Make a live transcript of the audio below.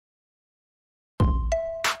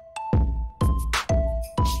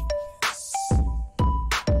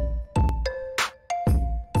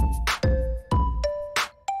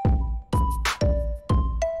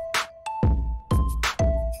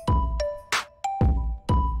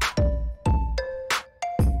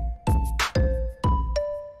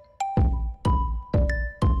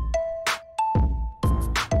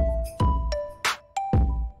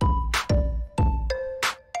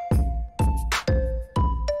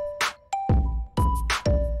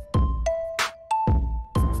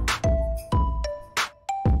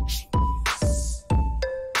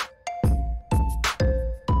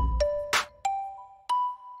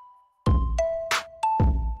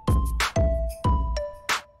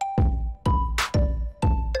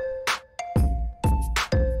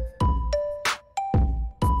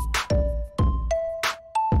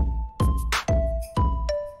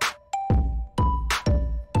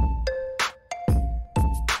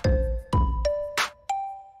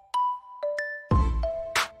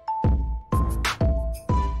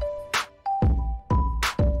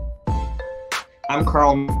I'm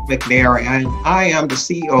Carl McNair, and I am the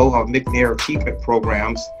CEO of McNair Achievement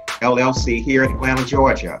Programs, LLC, here in Atlanta,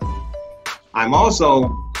 Georgia. I'm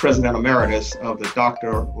also President Emeritus of the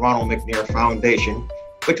Dr. Ronald McNair Foundation,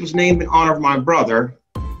 which was named in honor of my brother,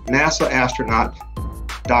 NASA astronaut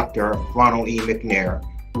Dr. Ronald E. McNair,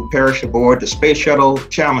 who perished aboard the Space Shuttle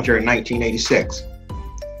Challenger in 1986.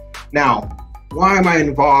 Now, why am I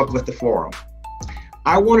involved with the forum?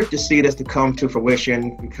 I wanted to see this to come to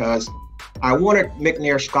fruition because I wanted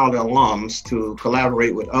McNair Scholar alums to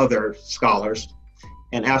collaborate with other scholars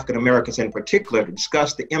and African Americans in particular to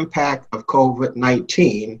discuss the impact of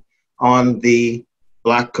COVID-19 on the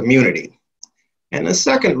Black community. And the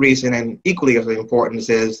second reason, and equally as important,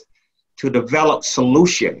 is to develop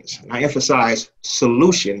solutions, and I emphasize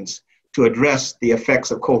solutions, to address the effects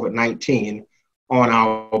of COVID-19 on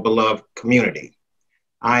our beloved community.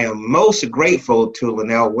 I am most grateful to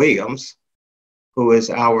Linnell Williams, who is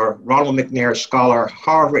our Ronald McNair Scholar,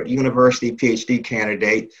 Harvard University PhD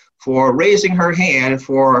candidate, for raising her hand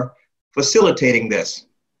for facilitating this.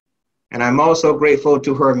 And I'm also grateful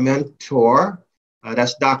to her mentor,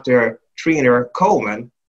 that's Dr. Trina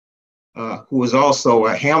Coleman, who is also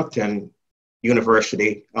a Hampton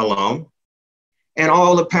University alum, and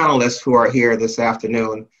all the panelists who are here this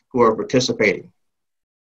afternoon who are participating.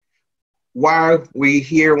 Why are we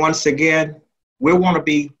here once again? We want to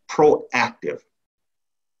be proactive.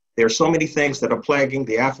 There are so many things that are plaguing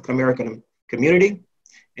the African American community,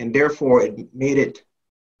 and therefore it made it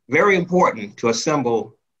very important to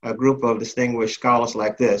assemble a group of distinguished scholars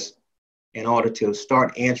like this in order to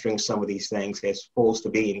start answering some of these things as opposed to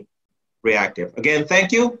being reactive. Again,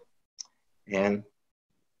 thank you, and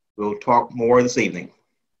we'll talk more this evening.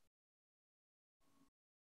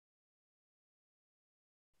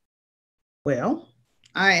 Well,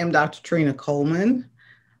 I am Dr. Trina Coleman.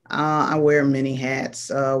 I wear many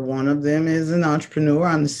hats. One of them is an entrepreneur.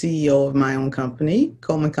 I'm the CEO of my own company,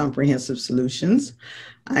 Coleman Comprehensive Solutions.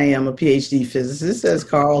 I am a PhD physicist. As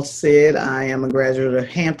Carl said, I am a graduate of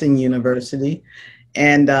Hampton University.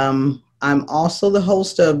 And I'm also the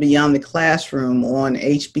host of Beyond the Classroom on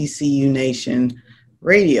HBCU Nation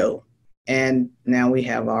Radio. And now we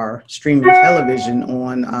have our streaming television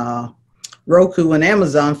on Roku and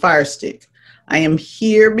Amazon Fire Stick. I am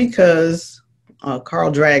here because Carl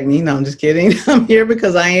dragged me. No, I'm just kidding. I'm here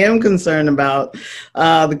because I am concerned about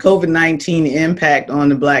the COVID-19 impact on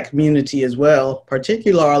the Black community as well,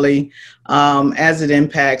 particularly as it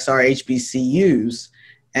impacts our HBCUs,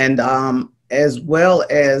 and as well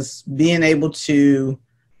as being able to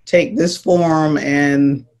take this forum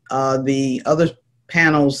and the other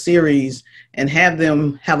panel series and have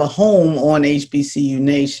them have a home on HBCU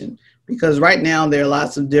Nation. Because right now there are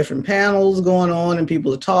lots of different panels going on and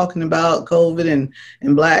people are talking about COVID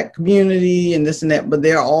and Black community and this and that, but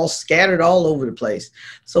they're all scattered all over the place.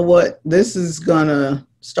 So what this is gonna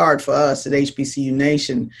start for us at HBCU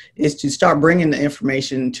Nation is to start bringing the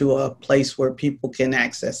information to a place where people can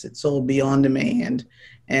access it. So it'll be on demand,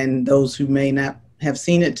 and those who may not have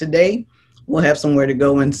seen it today will have somewhere to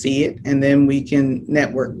go and see it, and then we can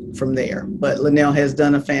network from there. But Linnell has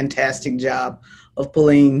done a fantastic job of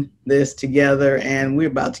pulling this together, and we're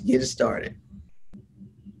about to get it started.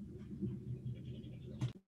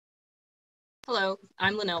 Hello,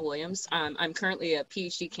 I'm Linnell Williams. I'm currently a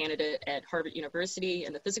PhD candidate at Harvard University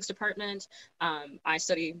in the physics department. I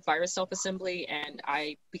study virus self-assembly, and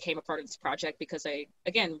I became a part of this project because I,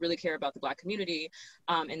 again, really care about the Black community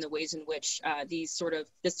and the ways in which this sort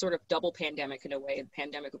of double pandemic, in a way, the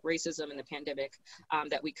pandemic of racism and the pandemic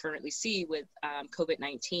that we currently see with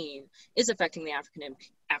COVID-19 is affecting the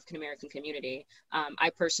African American community.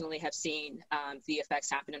 I personally have seen the effects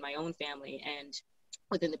happen in my own family and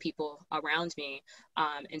within the people around me.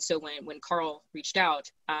 And so when Carl reached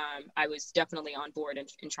out, I was definitely on board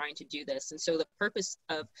in trying to do this. And so the purpose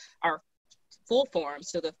of our full forum,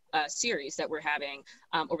 so the series that we're having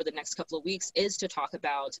over the next couple of weeks, is to talk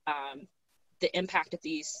about the impact of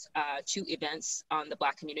these two events on the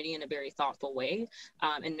Black community in a very thoughtful way,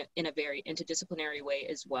 and in a very interdisciplinary way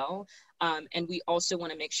as well. And we also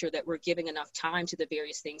want to make sure that we're giving enough time to the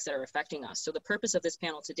various things that are affecting us. So the purpose of this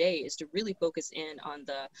panel today is to really focus in on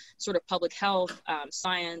the sort of public health,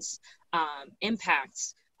 science,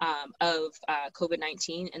 impacts of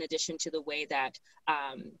COVID-19, in addition to the way that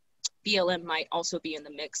BLM might also be in the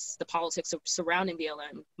mix. The politics surrounding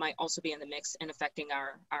BLM might also be in the mix and affecting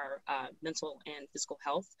our mental and physical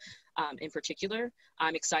health in particular.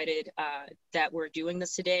 I'm excited that we're doing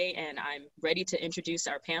this today, and I'm ready to introduce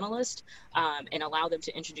our panelists and allow them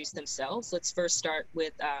to introduce themselves. Let's first start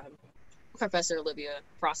with Professor Olivia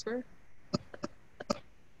Prosper.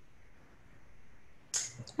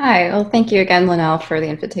 Hi, well, thank you again, Linnell, for the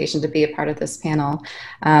invitation to be a part of this panel.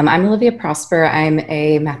 I'm Olivia Prosper. I'm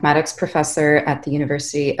a mathematics professor at the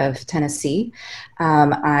University of Tennessee.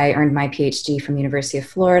 I earned my PhD from University of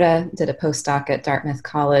Florida, did a postdoc at Dartmouth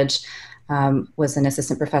College, was an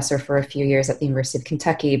assistant professor for a few years at the University of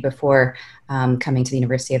Kentucky before coming to the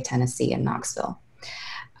University of Tennessee in Knoxville.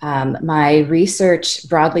 My research,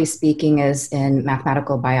 broadly speaking, is in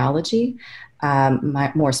mathematical biology.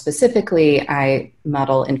 More specifically, I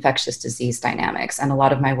model infectious disease dynamics, and a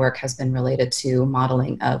lot of my work has been related to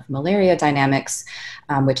modeling of malaria dynamics,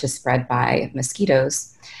 which is spread by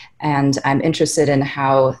mosquitoes. And I'm interested in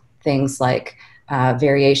how things like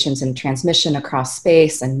variations in transmission across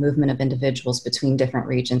space and movement of individuals between different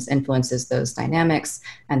regions influences those dynamics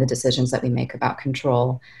and the decisions that we make about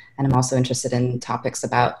control. And I'm also interested in topics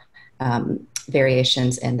about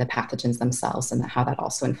variations in the pathogens themselves and how that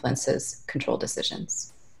also influences control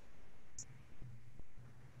decisions.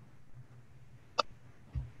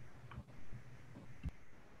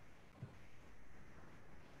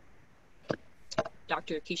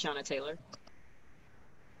 Dr. Keshana Taylor.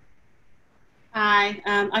 Hi,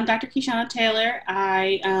 I'm Dr. Keshana Taylor.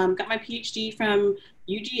 I got my PhD from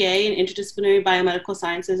UGA in interdisciplinary biomedical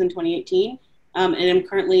sciences in 2018. And I'm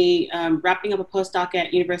currently wrapping up a postdoc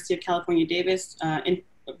at University of California, Davis, in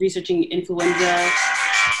researching influenza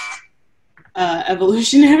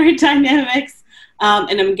evolutionary dynamics.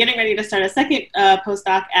 And I'm getting ready to start a second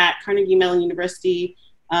postdoc at Carnegie Mellon University,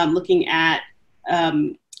 looking at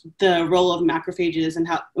the role of macrophages and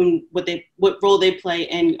what role they play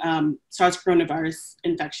in SARS coronavirus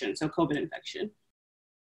infection, so COVID infection.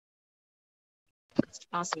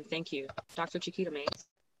 Awesome, thank you. Dr. Chiquita Mays.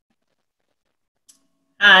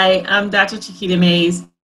 Hi, I'm Dr. Chiquita Mays,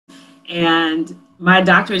 and my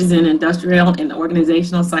doctorate is in industrial and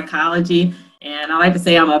organizational psychology. And I like to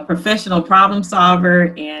say I'm a professional problem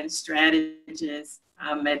solver and strategist.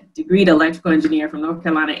 I'm a degreed electrical engineer from North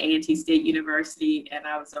Carolina A&T State University, and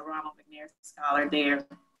I was a Ronald McNair Scholar there.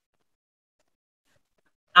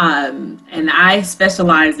 And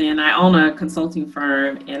I own a consulting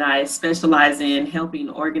firm, and I specialize in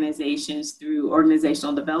helping organizations through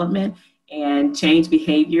organizational development and change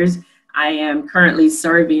behaviors. I am currently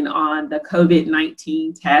serving on the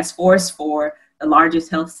COVID-19 task force for the largest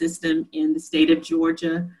health system in the state of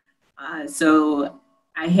Georgia. So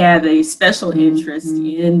I have a special interest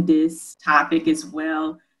in this topic as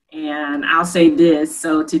well. And I'll say this,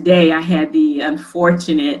 so today I had the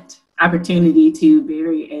unfortunate opportunity to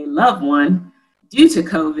bury a loved one due to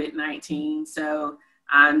COVID-19. So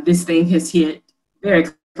this thing has hit very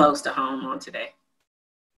close to home on today.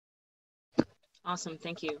 Awesome,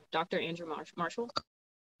 thank you. Dr. Andrew Marshall.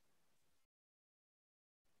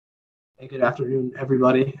 Hey, good afternoon,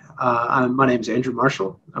 everybody. My name is Andrew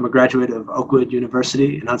Marshall. I'm a graduate of Oakwood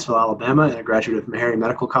University in Huntsville, Alabama, and a graduate of Meharry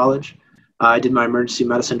Medical College. I did my emergency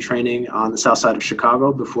medicine training on the south side of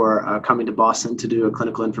Chicago before coming to Boston to do a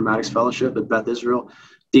clinical informatics fellowship at Beth Israel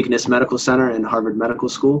Deaconess Medical Center and Harvard Medical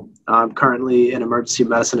School. I'm currently an emergency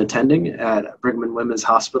medicine attending at Brigham and Women's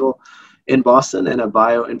Hospital in Boston and a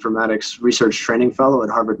bioinformatics research training fellow at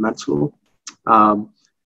Harvard Med School.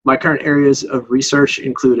 My current areas of research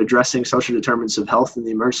include addressing social determinants of health in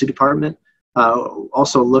the emergency department,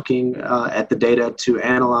 also looking at the data to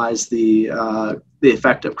analyze the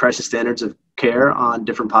effect of crisis standards of care on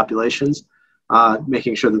different populations,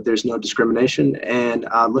 making sure that there's no discrimination, and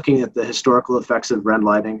looking at the historical effects of red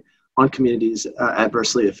lighting on communities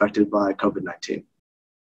adversely affected by COVID-19.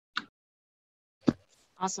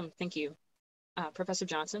 Awesome, thank you. Professor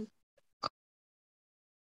Johnson.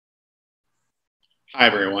 Hi,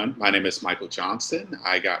 everyone. My name is Michael Johnson.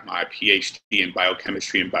 I got my PhD in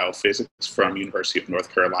biochemistry and biophysics from University of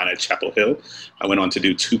North Carolina at Chapel Hill. I went on to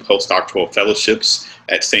do 2 postdoctoral fellowships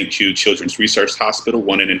at St. Jude Children's Research Hospital,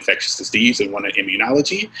 one in infectious disease and one in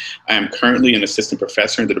immunology. I am currently an assistant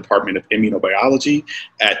professor in the Department of Immunobiology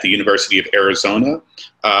at the University of Arizona.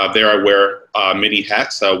 There I wear many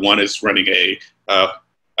hats. One is running a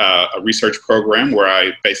research program where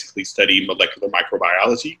I basically study molecular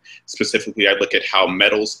microbiology. Specifically, I look at how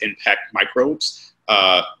metals impact microbes.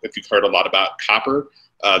 If you've heard a lot about copper,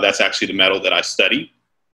 that's actually the metal that I study.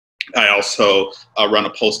 I also run a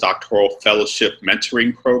postdoctoral fellowship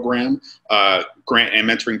mentoring program, grant and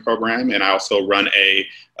mentoring program, and I also run a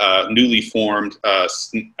newly formed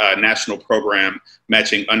national program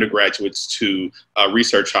matching undergraduates to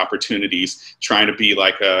research opportunities, trying to be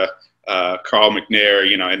like a Carl McNair,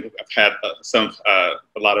 you know, and I've had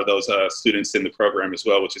a lot of those students in the program as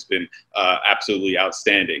well, which has been absolutely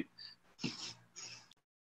outstanding.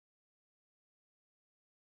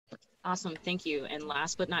 Awesome, thank you. And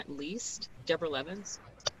last but not least, Deborah Levins.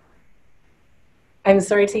 I'm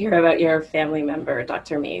sorry to hear about your family member,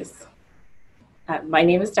 Dr. Mays. My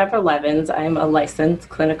name is Deborah Levins. I'm a licensed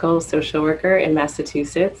clinical social worker in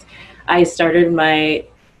Massachusetts. I started my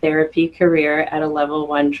therapy career at a level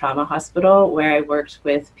 1 trauma hospital where I worked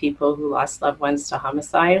with people who lost loved ones to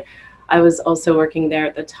homicide. I was also working there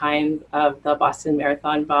at the time of the Boston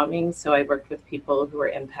Marathon bombing, so I worked with people who were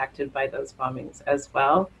impacted by those bombings as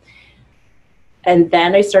well. And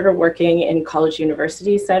then I started working in college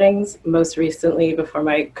university settings. Most recently, before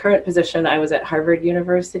my current position, I was at Harvard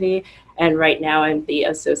University. And right now I'm the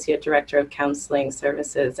Associate Director of Counseling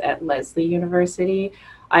Services at Lesley University.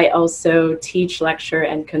 I also teach, lecture,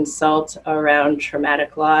 and consult around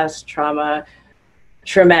traumatic loss, trauma,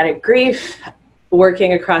 traumatic grief,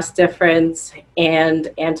 working across difference, and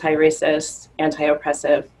anti-racist,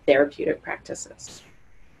 anti-oppressive therapeutic practices.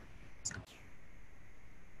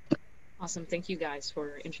 Awesome. Thank you guys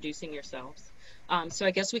for introducing yourselves. So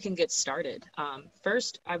I guess we can get started.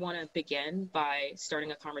 First, I want to begin by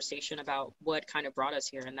starting a conversation about what kind of brought us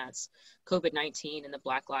here, and that's COVID-19 and the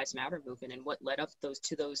Black Lives Matter movement and what led up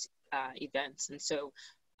to those events. And so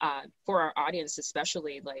for our audience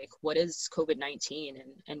especially, like, what is COVID-19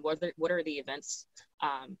 and what are the events,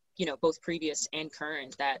 you know, both previous and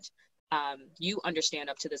current that you understand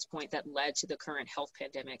up to this point that led to the current health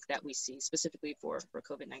pandemic that we see specifically for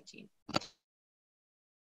COVID-19?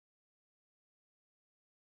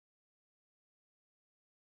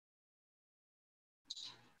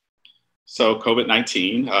 So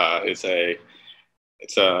COVID-19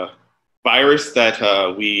 it's a virus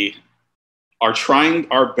that we are trying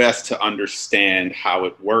our best to understand how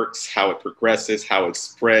it works, how it progresses, how it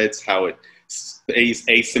spreads, how it stays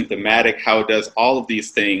asymptomatic, how it does all of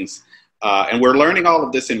these things. And we're learning all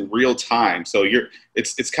of this in real time. So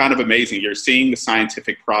it's kind of amazing. You're seeing the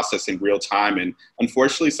scientific process in real time. And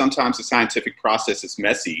unfortunately, sometimes the scientific process is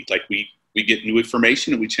messy. Like we get new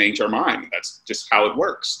information and we change our mind. That's just how it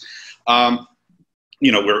works.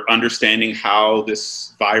 You know, we're understanding how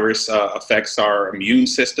this virus affects our immune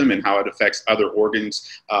system and how it affects other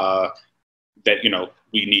organs that, you know,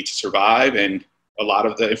 we need to survive. And a lot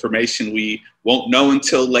of the information we won't know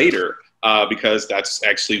until later. Because that's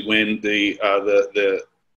actually when the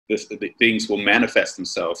things will manifest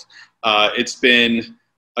themselves. It's been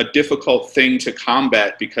a difficult thing to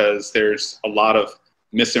combat because there's a lot of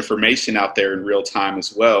misinformation out there in real time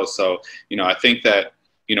as well. So, you know, I think that,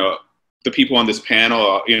 you know, the people on this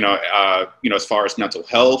panel, you know, as far as mental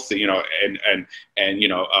health, you know, and you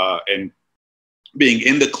know, and being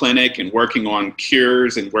in the clinic and working on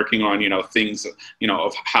cures and working on, you know, things, you know,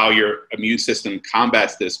 of how your immune system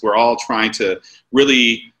combats this. We're all trying to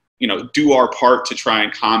really, you know, do our part to try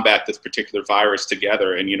and combat this particular virus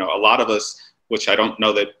together. And, you know, a lot of us, which I don't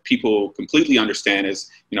know that people completely understand,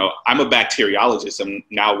 is, you know, I'm a bacteriologist. I'm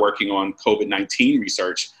now working on COVID-19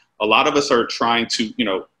 research. A lot of us are trying to, you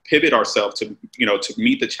know, pivot ourselves to, you know, to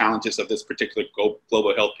meet the challenges of this particular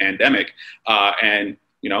global health pandemic. And,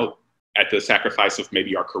 you know, at the sacrifice of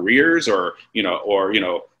maybe our careers or, you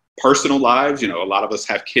know, personal lives. You know, a lot of us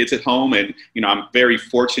have kids at home, and, you know, I'm very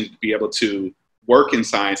fortunate to be able to work in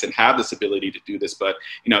science and have this ability to do this. But,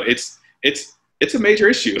 you know, it's a major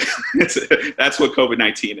issue. That's what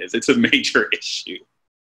COVID-19 is. It's a major issue.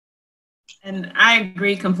 And I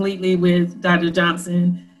agree completely with Dr.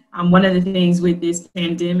 Johnson. One of the things with this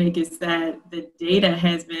pandemic is that the data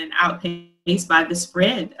has been outpaced by the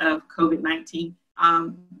spread of COVID-19.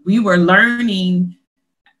 We were learning,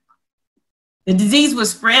 the disease was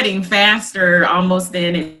spreading faster almost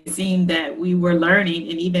than it seemed that we were learning,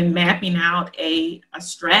 and even mapping out a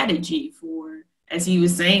strategy for, as he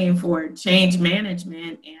was saying, for change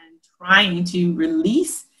management and trying to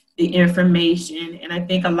release the information. And I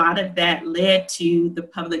think a lot of that led to the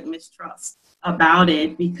public mistrust about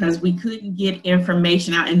it because we couldn't get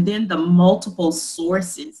information out. And then the multiple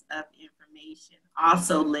sources of information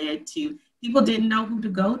also led to people didn't know who to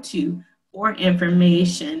go to for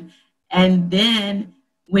information. And then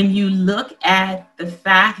when you look at the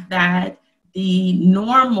fact that the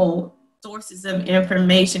normal sources of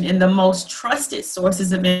information and the most trusted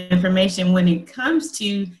sources of information when it comes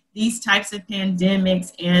to these types of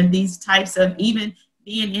pandemics and these types of, even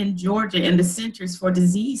being in Georgia and the Centers for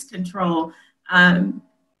Disease Control,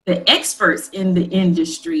 the experts in the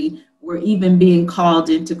industry were even being called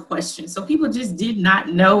into question. So people just did not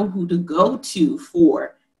know who to go to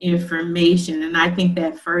for information. And I think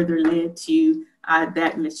that further led to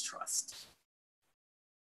that mistrust.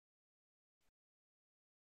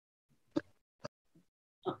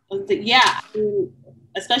 Yeah,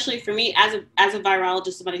 especially for me as a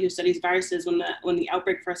virologist, somebody who studies viruses, when the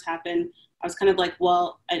outbreak first happened, I was kind of like,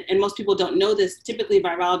 well, and most people don't know this, typically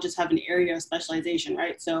virologists have an area of specialization,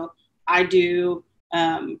 right? So I do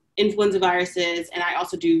influenza viruses, and I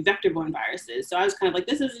also do vector-borne viruses. So I was kind of like,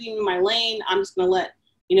 this isn't even my lane. I'm just going to let,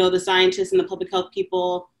 the scientists and the public health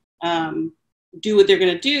people do what they're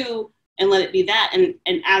going to do and let it be that.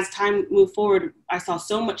 And as time moved forward, I saw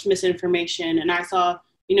so much misinformation, and I saw,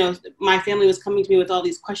 my family was coming to me with all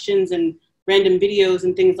these questions and random videos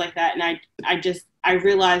and things like that. And I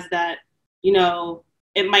realized that,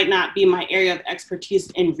 it might not be my area of expertise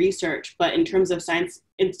in research, but in terms of science,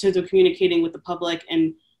 in terms of communicating with the public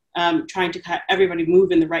and trying to have everybody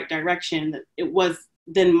move in the right direction, that it was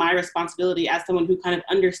then my responsibility as someone who kind of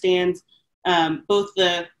understands both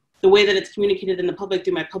the way that it's communicated in the public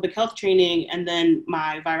through my public health training and then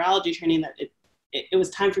my virology training, that it was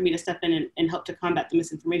time for me to step in and help to combat the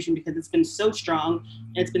misinformation, because it's been so strong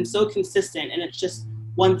and it's been so consistent, and it's just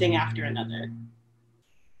one thing after another.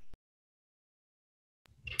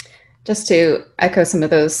 Just to echo some of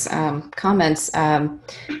those comments,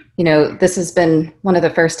 this has been one of the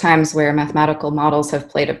first times where mathematical models have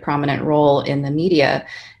played a prominent role in the media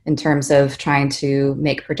in terms of trying to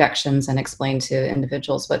make projections and explain to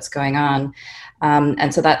individuals what's going on.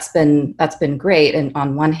 And so that's been great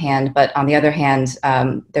on one hand, but on the other hand,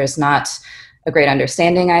 there's not a great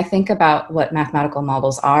understanding, I think, about what mathematical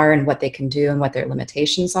models are and what they can do and what their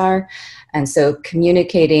limitations are. And so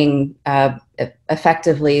communicating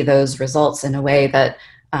effectively those results in a way that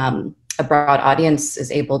a broad audience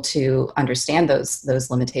is able to understand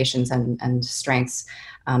those limitations and strengths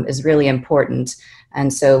is really important.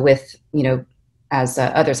 And so with, as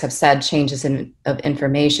others have said, changes of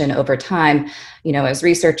information over time, as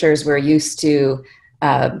researchers, we're used to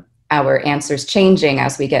our answers changing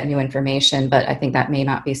as we get new information, but I think that may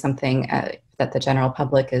not be something that the general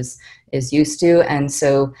public is used to. And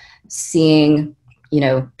so seeing,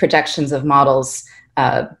 projections of models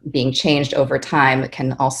being changed over time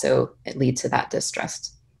can also lead to that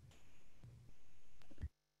distrust.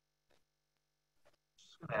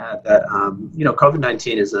 Add that,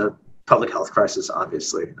 COVID-19 is a public health crisis,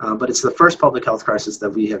 obviously, but it's the first public health crisis that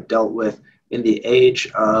we have dealt with in the age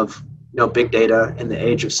of big data, in the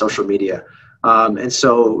age of social media. And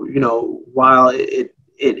so, while it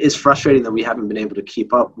is frustrating that we haven't been able to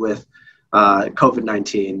keep up with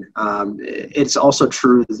COVID-19, it's also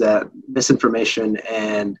true that misinformation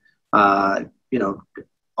and,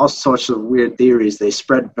 all sorts of weird theories, they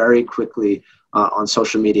spread very quickly on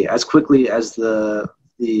social media, as quickly as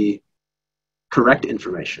the correct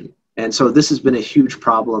information. And so this has been a huge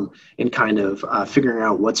problem in kind of figuring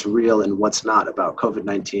out what's real and what's not about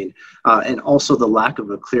COVID-19, and also the lack of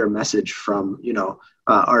a clear message from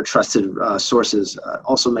our trusted sources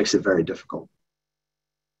also makes it very difficult.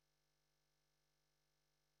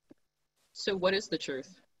 So what is the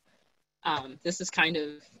truth? This is kind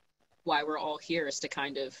of why we're all here, is to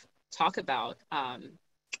kind of talk about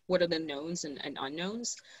what are the knowns and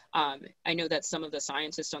unknowns. I know that some of the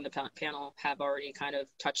scientists on the panel have already kind of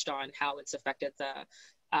touched on how it's affected the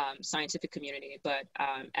scientific community, but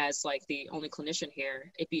as like the only clinician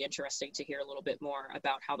here, it'd be interesting to hear a little bit more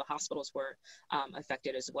about how the hospitals were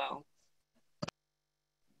affected as well.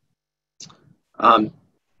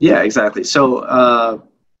 Yeah, exactly. So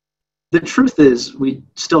the truth is, we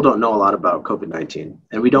still don't know a lot about COVID-19,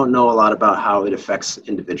 and we don't know a lot about how it affects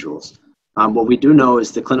individuals. What we do know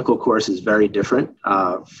is the clinical course is very different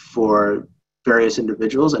for various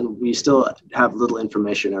individuals, and we still have little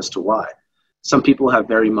information as to why. Some people have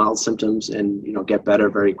very mild symptoms and get better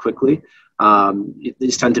very quickly.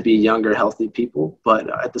 These tend to be younger, healthy people, but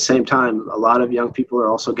at the same time, a lot of young people are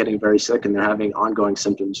also getting very sick, and they're having ongoing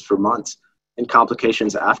symptoms for months and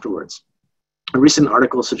complications afterwards. A recent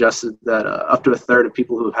article suggested that up to a third of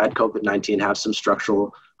people who have had COVID-19 have some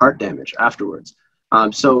structural heart damage afterwards.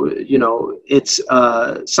 So, it's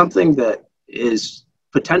something that is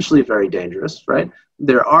potentially very dangerous, right?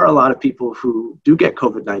 There are a lot of people who do get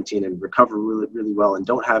COVID-19 and recover really, really well and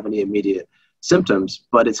don't have any immediate symptoms,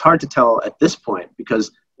 but it's hard to tell at this point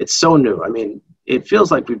because it's so new. I mean, it feels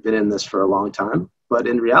like we've been in this for a long time, but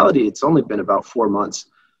in reality, it's only been about 4 months.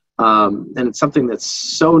 And it's something that's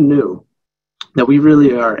so new that we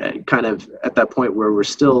really are kind of at that point where we're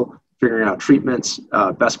still figuring out treatments,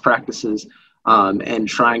 best practices, and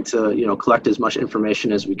trying to collect as much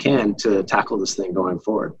information as we can to tackle this thing going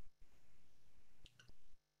forward.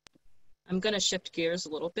 I'm going to shift gears a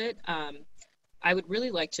little bit. I would really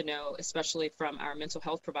like to know, especially from our mental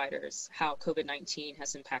health providers, how COVID-19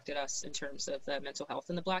 has impacted us in terms of the mental health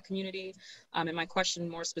in the Black community. And my question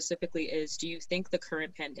more specifically is, do you think the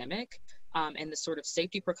current pandemic and the sort of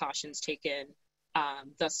safety precautions taken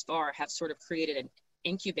thus far have sort of created an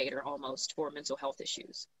incubator almost for mental health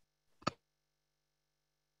issues.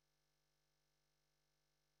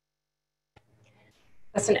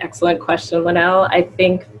 That's an excellent question, Linnell. I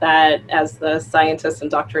think that as the scientists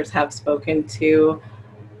and doctors have spoken to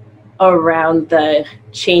around the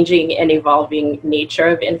changing and evolving nature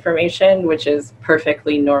of information, which is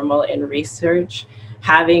perfectly normal in research,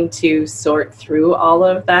 having to sort through all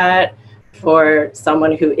of that for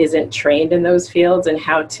someone who isn't trained in those fields and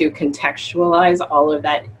how to contextualize all of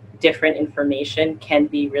that different information can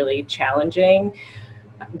be really challenging.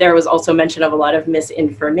 There was also mention of a lot of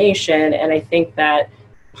misinformation, and I think that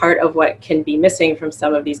part of what can be missing from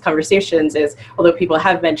some of these conversations is, although people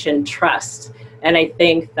have mentioned trust, and I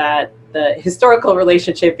think that the historical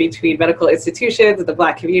relationship between medical institutions and the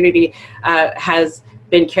Black community has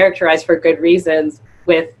been characterized for good reasons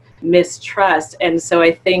with mistrust. And so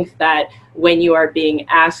I think that when you are being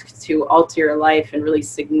asked to alter your life in really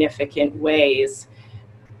significant ways,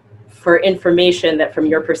 for information that from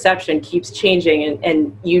your perception keeps changing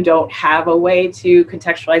and you don't have a way to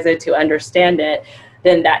contextualize it, to understand it,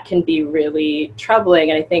 then that can be really troubling.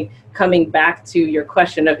 And I think coming back to your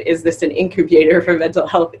question of, is this an incubator for mental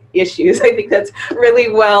health issues? I think that's really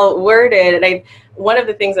well worded. And one of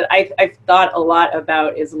the things that I've thought a lot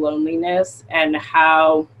about is loneliness, and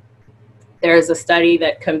how there's a study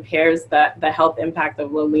that compares the health impact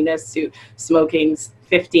of loneliness to smoking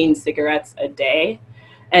 15 cigarettes a day.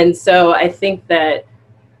 And so I think that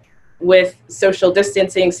with social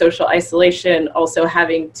distancing, social isolation, also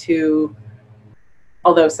having to,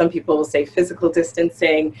 although some people will say physical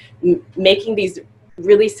distancing, making these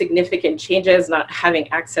really significant changes, not having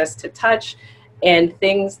access to touch, and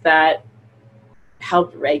things that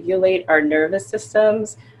help regulate our nervous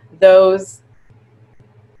systems, those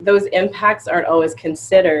impacts aren't always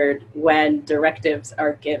considered when directives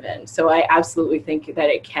are given. So I absolutely think that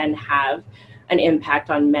it can have an impact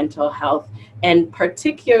on mental health, and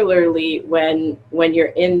particularly when you're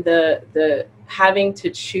in the having to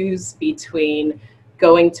choose between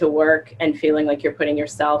going to work and feeling like you're putting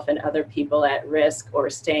yourself and other people at risk, or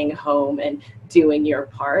staying home and doing your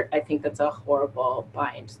part. I think that's a horrible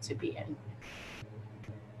bind to be in.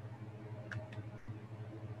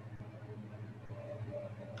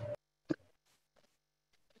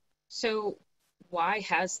 So why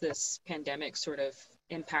has this pandemic sort of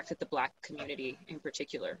impacted the Black community in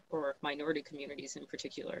particular, or minority communities in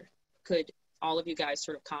particular? Could all of you guys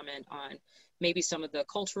sort of comment on maybe some of the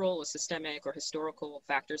cultural or systemic or historical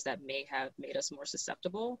factors that may have made us more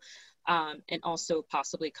susceptible, and also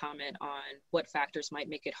possibly comment on what factors might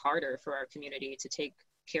make it harder for our community to take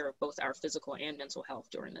care of both our physical and mental health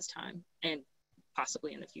during this time, and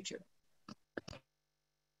possibly in the future?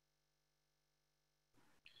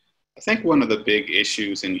 I think one of the big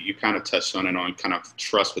issues, and you kind of touched on it, on kind of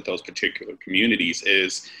trust with those particular communities,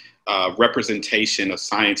 is representation of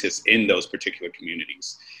scientists in those particular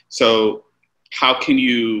communities. So how can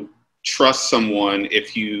you trust someone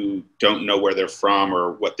if you don't know where they're from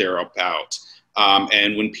or what they're about?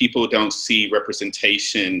 And when people don't see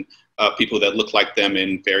representation of people that look like them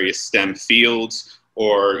in various STEM fields,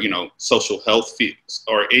 or social health fields,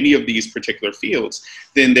 or any of these particular fields,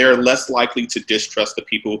 then they're less likely to distrust the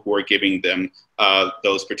people who are giving them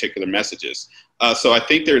those particular messages. So I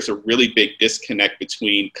think there's a really big disconnect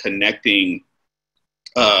between connecting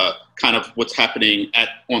kind of what's happening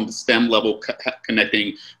on the STEM level,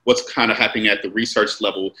 connecting what's kind of happening at the research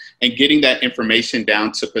level, and getting that information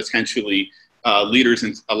down to potentially leaders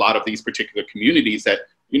in a lot of these particular communities that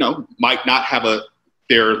might not have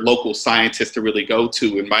their local scientist to really go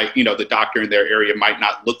to, and might, the doctor in their area might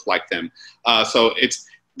not look like them. So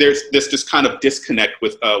there's this kind of disconnect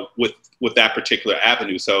with that particular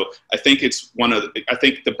avenue. So I think I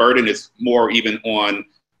think the burden is more even on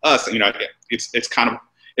us.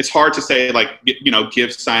 It's hard to say, like,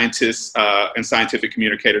 give scientists and scientific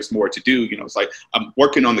communicators more to do. It's like, I'm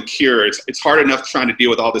working on the cure. It's hard enough trying to deal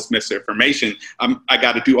with all this misinformation. I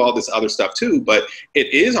got to do all this other stuff too. But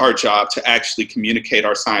it is our job to actually communicate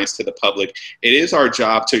our science to the public. It is our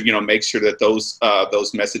job to make sure that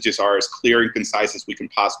those messages are as clear and concise as we can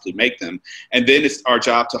possibly make them. And then it's our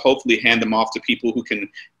job to hopefully hand them off to people who can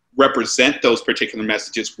represent those particular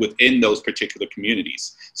messages within those particular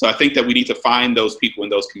communities. So I think that we need to find those people in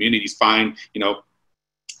those communities.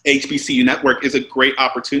 HBCU Network is a great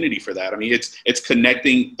opportunity for that. I mean, it's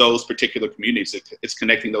connecting those particular communities. It's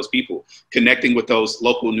connecting those people, connecting with those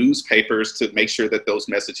local newspapers to make sure that those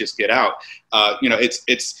messages get out. It's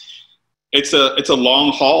a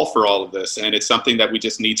long haul for all of this, and it's something that we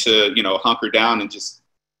just need to hunker down and just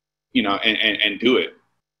and do it.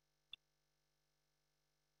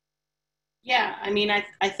 Yeah, I mean,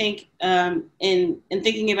 I think in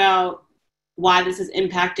thinking about why this has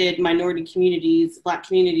impacted minority communities, Black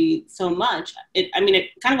community so much, it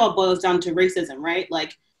kind of all boils down to racism, right?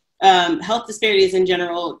 Like health disparities in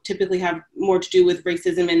general typically have more to do with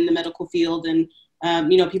racism in the medical field and,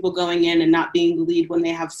 people going in and not being believed when they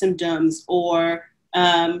have symptoms, or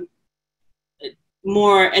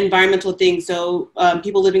more environmental things. So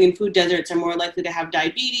people living in food deserts are more likely to have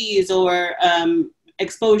diabetes, or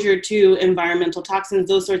exposure to environmental toxins,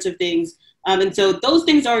 those sorts of things. And so those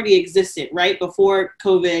things already existed, right? Before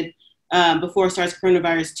COVID, before SARS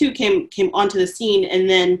coronavirus 2 came onto the scene. And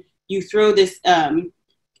then you throw this,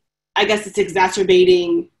 I guess it's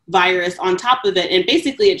exacerbating virus on top of it. And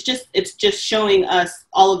basically it's just showing us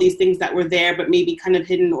all of these things that were there, but maybe kind of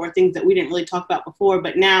hidden, or things that we didn't really talk about before.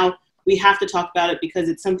 But now we have to talk about it because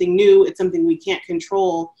it's something new. It's something we can't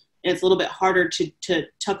control. And it's a little bit harder to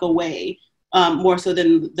tuck away, more so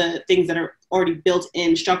than the things that are already built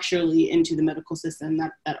in structurally into the medical system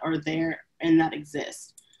that are there and that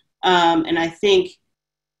exist. And I think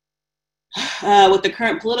with the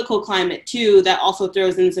current political climate too, that also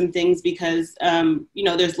throws in some things because,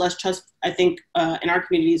 there's less trust, I think, in our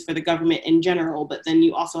communities for the government in general, but then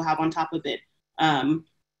you also have on top of it,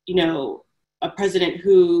 a president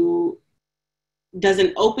who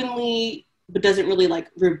doesn't openly, but doesn't really like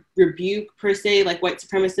rebuke per se, like white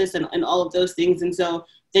supremacists and all of those things. And so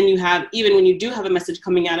then you have, even when you do have a message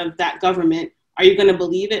coming out of that government, are you going to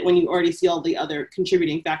believe it when you already see all the other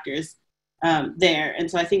contributing factors there?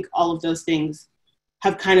 And so I think all of those things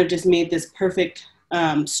have kind of just made this perfect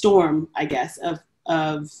storm, I guess,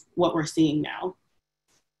 of what we're seeing now.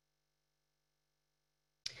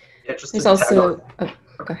 Yeah, just There's also, go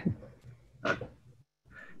ahead.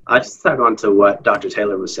 I just tag on to what Dr.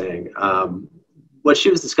 Taylor was saying. What she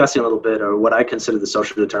was discussing a little bit are what I consider the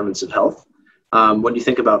social determinants of health. When you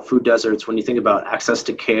think about food deserts, when you think about access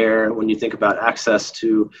to care, when you think about access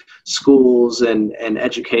to schools and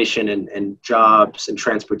education and jobs and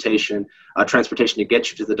transportation to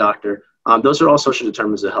get you to the doctor, those are all social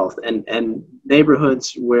determinants of health. And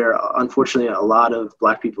neighborhoods where unfortunately a lot of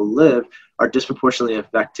Black people live are disproportionately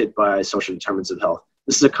affected by social determinants of health.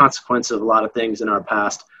 This is a consequence of a lot of things in our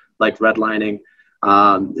past, like redlining.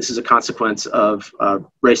 This is a consequence of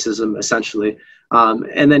racism, essentially.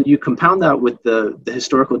 And then you compound that with the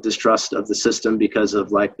historical distrust of the system because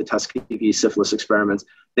of like the Tuskegee syphilis experiments,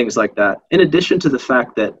 things like that. In addition to the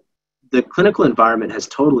fact that the clinical environment has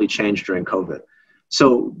totally changed during COVID.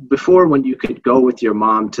 So before, when you could go with your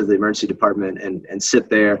mom to the emergency department and sit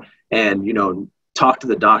there and, talk to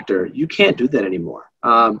the doctor, you can't do that anymore.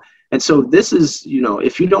 And so this is,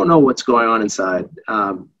 if you don't know what's going on inside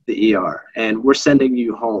the ER and we're sending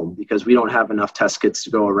you home because we don't have enough test kits to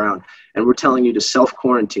go around and we're telling you to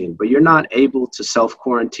self-quarantine, but you're not able to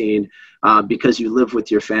self-quarantine because you live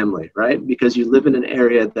with your family, right? Because you live in an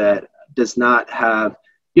area that does not have,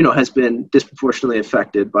 has been disproportionately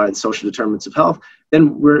affected by the social determinants of health,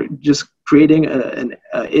 then we're just creating an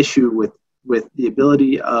issue with the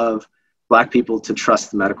ability of Black people to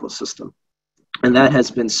trust the medical system. And that has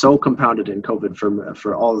been so compounded in COVID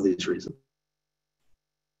for all of these reasons.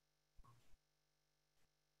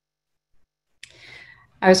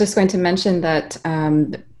 I was just going to mention that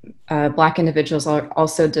Black individuals are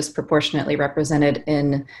also disproportionately represented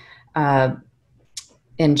in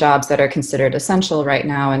jobs that are considered essential right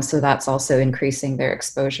now, and so that's also increasing their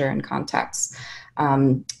exposure and contacts,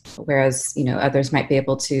 whereas others might be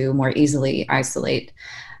able to more easily isolate.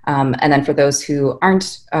 And then for those who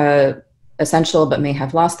aren't essential but may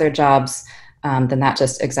have lost their jobs, then that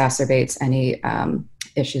just exacerbates any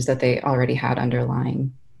issues that they already had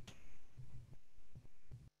underlying.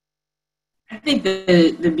 I think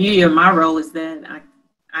the beauty of my role is that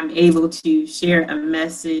I'm able to share a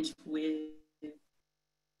message with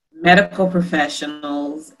medical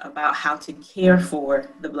professionals about how to care for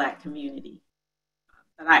the Black community.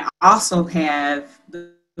 But I also have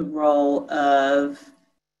the role of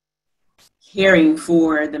caring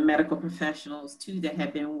for the medical professionals too that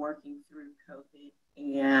have been working through COVID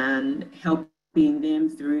and helping them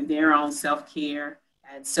through their own self-care.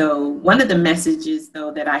 And so one of the messages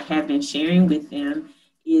though that I have been sharing with them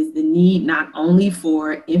is the need not only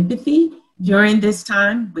for empathy during this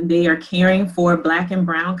time when they are caring for Black and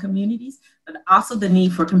Brown communities, but also the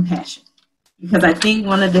need for compassion. Because I think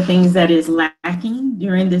one of the things that is lacking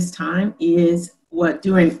during this time is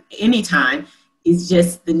during any time is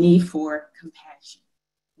just the need for compassion.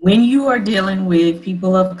 When you are dealing with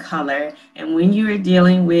people of color and when you are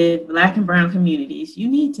dealing with Black and Brown communities, you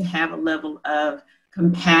need to have a level of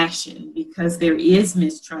compassion because there is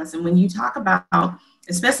mistrust. And when you talk about,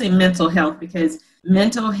 especially mental health, because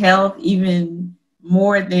mental health even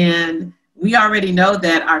more than, we already know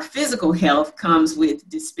that our physical health comes with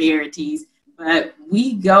disparities, but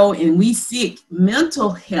we go and we seek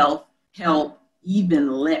mental health help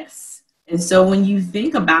even less. And so when you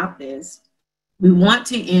think about this, we want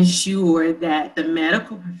to ensure that the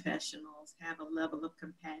medical professionals have a level of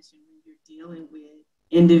compassion when you're dealing with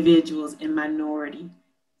individuals in minority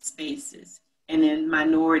spaces and in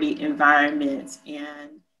minority environments.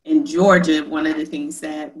 And in Georgia, one of the things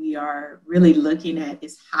that we are really looking at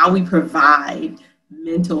is how we provide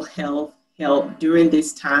mental health help during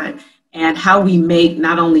this time, and how we make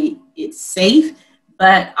not only it safe,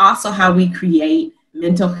 but also how we create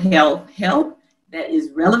mental health help that is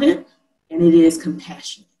relevant and it is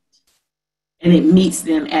compassionate and it meets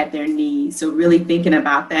them at their needs. So really thinking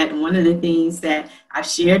about that. And one of the things that I've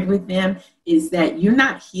shared with them is that you're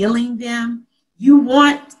not healing them. You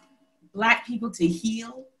want Black people to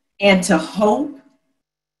heal and to hope,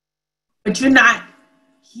 but you're not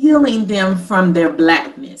healing them from their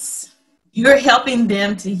Blackness. You're helping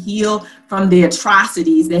them to heal from the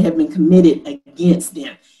atrocities that have been committed against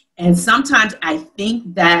them. And sometimes I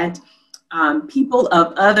think that people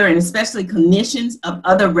of other, and especially clinicians of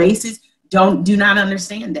other races, do not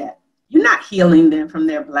understand that. You're not healing them from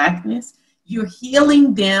their Blackness. You're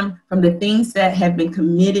healing them from the things that have been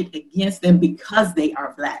committed against them because they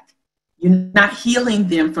are Black. You're not healing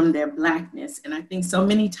them from their Blackness. And I think so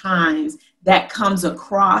many times that comes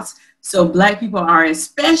across. So Black people are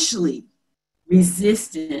especially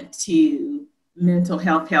resistant to mental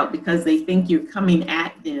health help because they think you're coming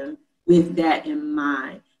at them with that in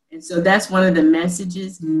mind. And so that's one of the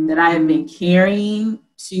messages that I have been carrying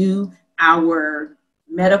to our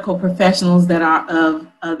medical professionals that are of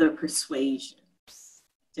other persuasions,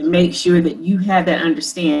 to make sure that you have that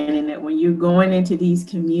understanding that when you're going into these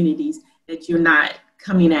communities, that you're not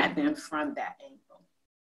coming at them from that angle.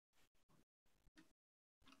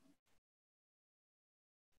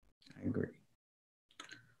 I agree.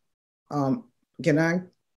 Can I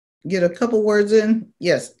get a couple words in?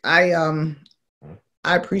 Yes, I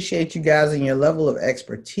appreciate you guys and your level of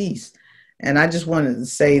expertise. And I just wanted to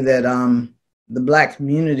say that the Black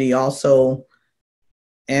community also,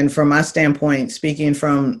 and from my standpoint, speaking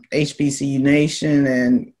from HBCU Nation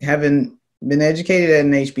and having been educated at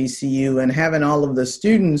an HBCU and having all of the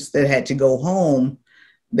students that had to go home,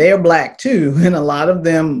 they're Black too. And a lot of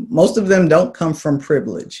them, most of them don't come from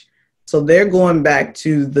privilege. So they're going back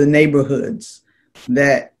to the neighborhoods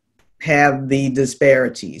that have the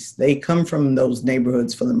disparities. They come from those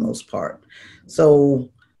neighborhoods for the most part. So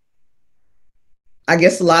I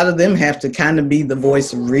guess a lot of them have to kind of be the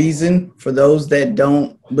voice of reason for those that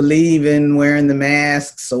don't believe in wearing the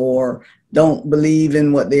masks or don't believe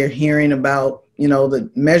in what they're hearing about, you know, the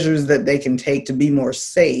measures that they can take to be more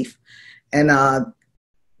safe. And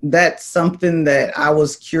that's something that I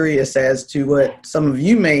was curious as to what some of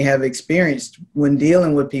you may have experienced when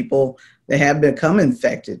dealing with people that have become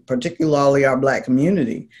infected, particularly our Black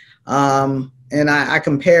community. And I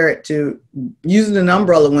compare it to using an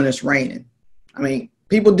umbrella when it's raining. I mean,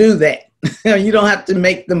 people do that. You don't have to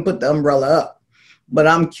make them put the umbrella up. But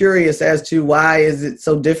I'm curious as to why is it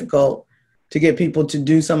so difficult to get people to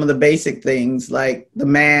do some of the basic things like the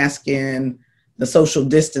mask and the social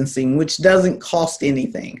distancing, which doesn't cost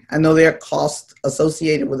anything. I know there are costs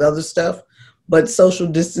associated with other stuff, but social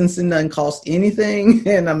distancing doesn't cost anything.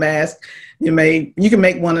 And a mask, you can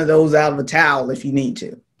make one of those out of a towel if you need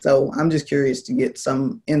to. So I'm just curious to get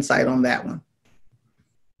some insight on that one.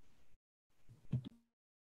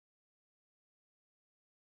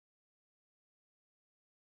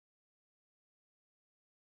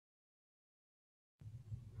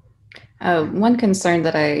 One concern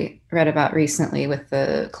that I read about recently with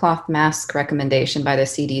the cloth mask recommendation by the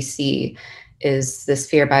CDC is this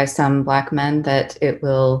fear by some Black men that it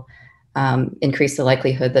will increase the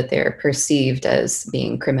likelihood that they're perceived as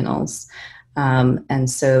being criminals. And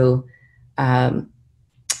so,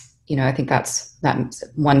 you know, I think that's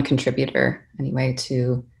one contributor anyway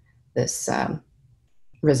to this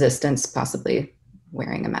resistance, possibly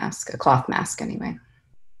wearing a mask, a cloth mask anyway.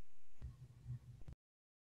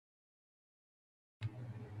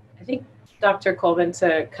 I think, Dr. Coleman,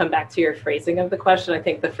 to come back to your phrasing of the question, I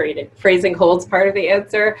think the phrasing holds part of the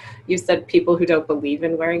answer. You said people who don't believe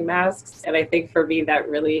in wearing masks. And I think for me, that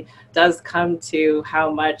really does come to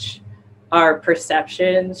how much our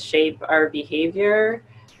perceptions shape our behavior.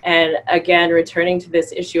 And again, returning to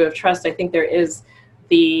this issue of trust, I think there is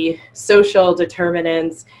the social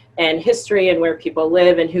determinants and history and where people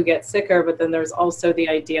live and who gets sicker, but then there's also the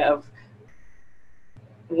idea of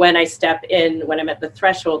when I step in, when I'm at the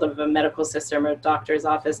threshold of a medical system or a doctor's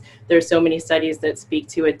office, there's so many studies that speak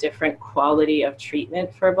to a different quality of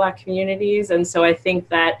treatment for Black communities. And so I think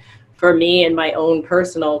that for me in my own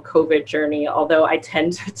personal COVID journey, although I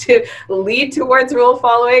tend to lead towards rule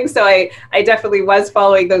following, so I definitely was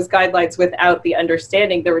following those guidelines without the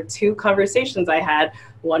understanding. There were two conversations I had,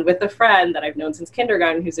 one with a friend that I've known since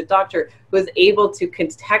kindergarten who's a doctor, who was able to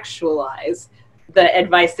contextualize the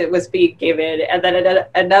advice that was being given. And then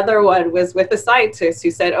another one was with a scientist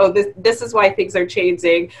who said, oh, this is why things are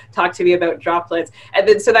changing. Talk to me about droplets. And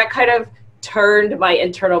then so that kind of turned my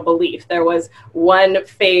internal belief. There was one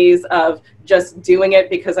phase of just doing it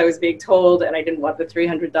because I was being told and I didn't want the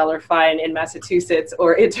 $300 fine in Massachusetts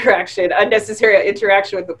or unnecessary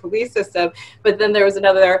interaction with the police system. But then there was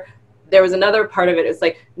another part of it. It's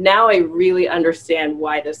like, now I really understand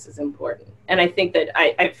why this is important. And I think that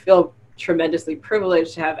I feel tremendously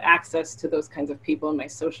privileged to have access to those kinds of people in my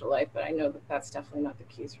social life, but I know that that's definitely not the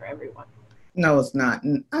case for everyone. No, it's not.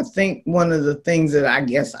 And I think one of the things that I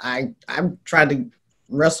guess I've tried to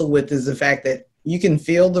wrestle with is the fact that you can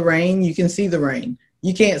feel the rain, you can see the rain.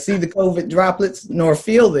 You can't see the COVID droplets nor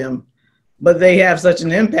feel them, but they have such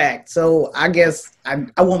an impact. So I guess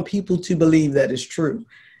I want people to believe that it's true.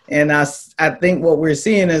 And I think what we're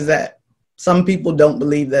seeing is that some people don't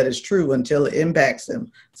believe that it's true until it impacts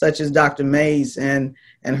them, such as Dr. Mays and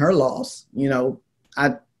her loss. You know,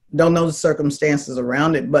 I don't know the circumstances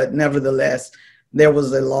around it, but nevertheless, there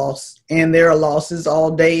was a loss, and there are losses all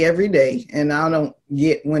day, every day. And I don't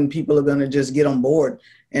get when people are going to just get on board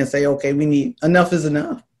and say, okay, enough is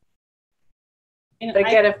enough. And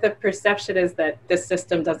again, if the perception is that this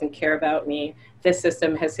system doesn't care about me, this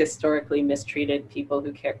system has historically mistreated people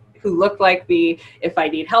who look like me. If I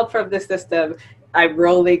need help from the system, I'm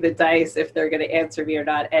rolling the dice if they're going to answer me or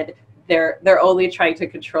not. And they're only trying to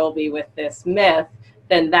control me with this myth,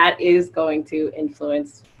 then that is going to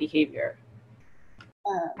influence behavior.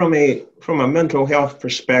 From a mental health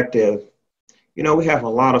perspective, you know, we have a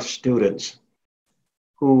lot of students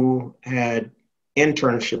who had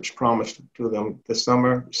internships promised to them this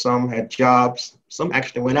summer. Some had jobs. Some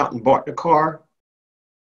actually went out and bought the car,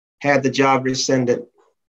 had the job rescinded.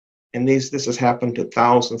 And this has happened to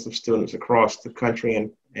thousands of students across the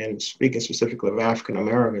country, and speaking specifically of African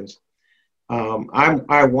Americans.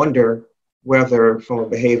 I wonder whether, from a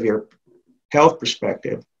behavior health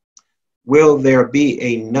perspective, will there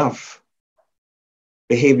be enough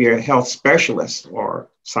behavior health specialists or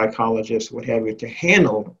psychologists, what have you, to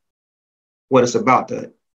handle what is about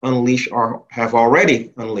to unleash or have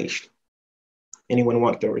already unleashed? Anyone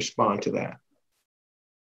want to respond to that?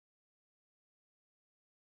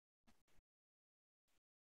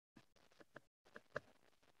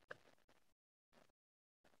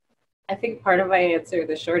 I think part of my answer,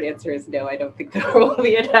 the short answer is no, I don't think there will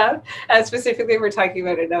be enough. Specifically, we're talking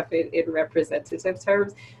about enough in representative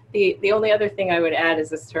terms. The only other thing I would add is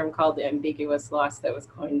this term called ambiguous loss that was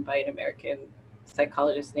coined by an American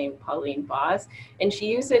psychologist named Pauline Boss. And she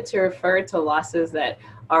used it to refer to losses that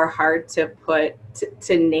are hard to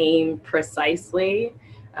to name precisely.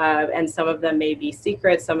 And some of them may be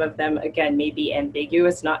secret, some of them, again, may be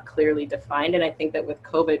ambiguous, not clearly defined. And I think that with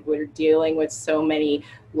COVID, we're dealing with so many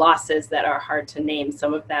losses that are hard to name.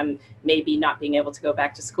 Some of them may be not being able to go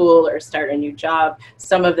back to school or start a new job.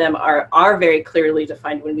 Some of them are very clearly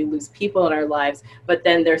defined when we lose people in our lives. But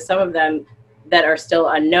then there's some of them that are still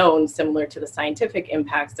unknown, similar to the scientific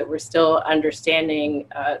impacts, that we're still understanding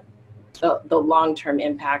the long-term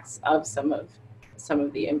impacts of some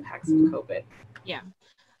of the impacts of COVID. Yeah.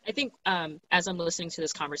 I think as I'm listening to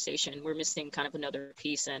this conversation, we're missing kind of another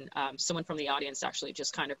piece, and someone from the audience actually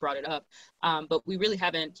just kind of brought it up, but we really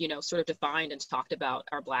haven't, sort of defined and talked about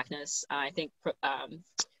our Blackness. I think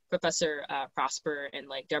Professor Prosper and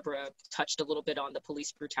Deborah touched a little bit on the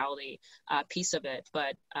police brutality piece of it,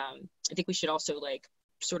 but I think we should also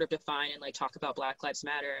sort of define and talk about Black Lives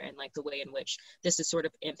Matter and the way in which this has sort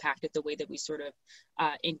of impacted the way that we sort of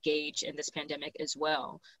engage in this pandemic as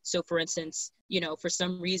well. So for instance, for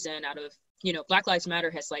some reason out of, Black Lives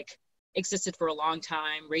Matter has existed for a long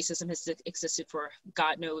time. Racism has existed for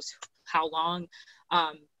God knows how long.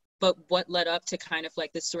 But what led up to kind of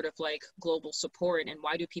this sort of global support, and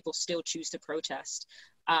why do people still choose to protest?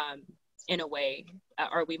 In a way,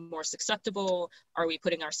 are we more susceptible? Are we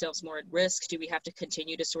putting ourselves more at risk? Do we have to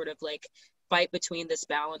continue to sort of fight between this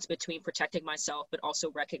balance between protecting myself, but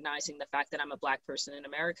also recognizing the fact that I'm a Black person in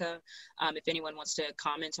America? If anyone wants to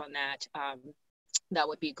comment on that, that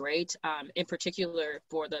would be great. In particular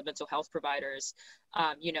for the mental health providers,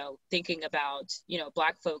 thinking about,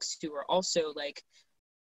 Black folks who are also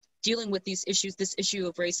dealing with these issues, this issue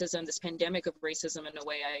of racism, this pandemic of racism in a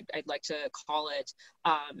way I'd like to call it,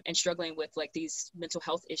 and struggling with like these mental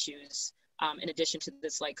health issues. In addition to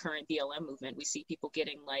this like current BLM movement, we see people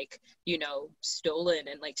getting like, you know, stolen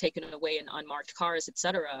and like taken away in unmarked cars,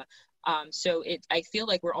 etc. So I feel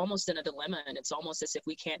like we're almost in a dilemma, and it's almost as if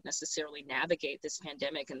we can't necessarily navigate this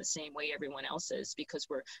pandemic in the same way everyone else is, because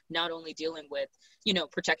we're not only dealing with, you know,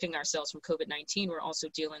 protecting ourselves from COVID-19, we're also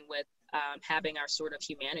dealing with having our sort of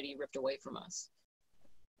humanity ripped away from us.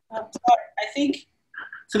 I think,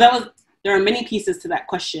 so there are many pieces to that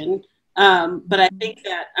question. But I think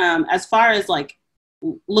that as far as like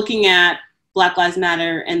looking at Black Lives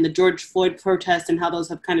Matter and the George Floyd protests and how those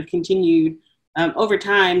have kind of continued over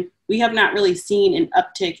time, we have not really seen an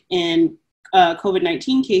uptick in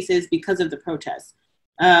COVID-19 cases because of the protests.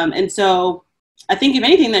 And so I think if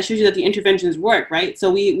anything, that shows you that the interventions work, right?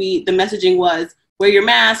 So the messaging was wear your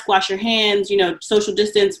mask, wash your hands, you know, social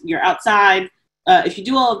distance, you're outside. If you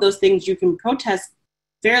do all of those things, you can protest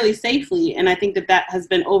fairly safely. And I think that that has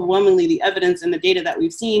been overwhelmingly the evidence and the data that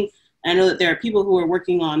we've seen. And I know that there are people who are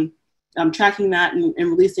working on tracking that and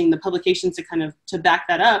releasing the publications to kind of to back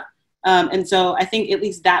that up. And so I think at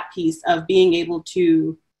least that piece of being able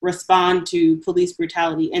to respond to police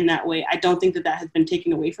brutality in that way, I don't think that that has been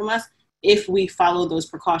taken away from us if we follow those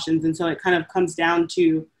precautions. And so it kind of comes down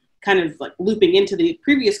to kind of like looping into the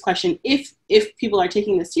previous question, if people are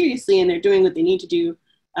taking this seriously and they're doing what they need to do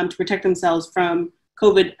to protect themselves from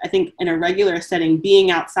COVID, I think in a regular setting, being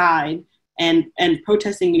outside and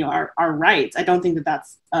protesting, you know, our rights, I don't think that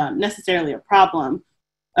that's necessarily a problem.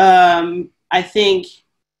 I think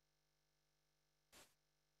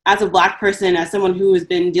as a Black person, as someone who has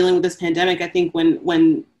been dealing with this pandemic, I think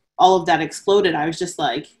when all of that exploded, I was just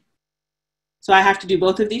like, so I have to do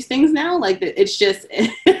both of these things now? Like, it's just,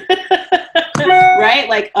 right?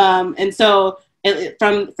 Like, and so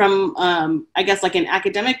from I guess like an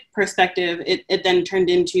academic perspective, it then turned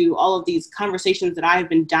into all of these conversations that I have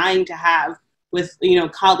been dying to have with, you know,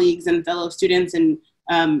 colleagues and fellow students and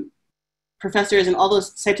professors and all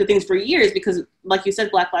those types of things for years, because like you said,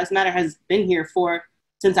 Black Lives Matter has been here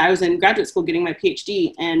since I was in graduate school getting my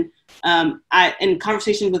PhD. And in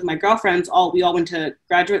conversations with my girlfriends, we all went to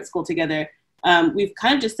graduate school together. We've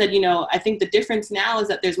kind of just said, you know, I think the difference now is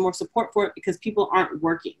that there's more support for it because people aren't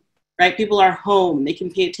working. Right? People are home. They can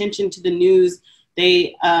pay attention to the news.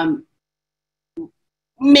 They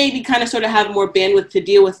maybe kind of sort of have more bandwidth to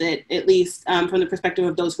deal with it, at least from the perspective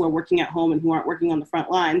of those who are working at home and who aren't working on the front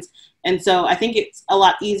lines. And so I think it's a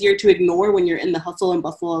lot easier to ignore when you're in the hustle and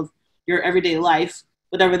bustle of your everyday life,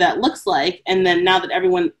 whatever that looks like. And then now that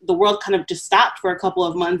the world kind of just stopped for a couple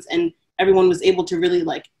of months and everyone was able to really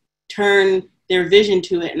like turn their vision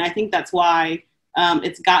to it. And I think that's why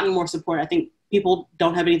it's gotten more support. I think people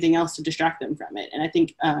don't have anything else to distract them from it. And I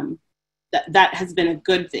think that has been a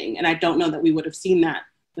good thing. And I don't know that we would have seen that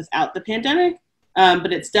without the pandemic,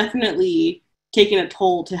 but it's definitely taken a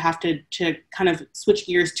toll to have to kind of switch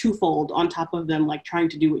gears twofold on top of them, like trying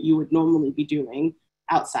to do what you would normally be doing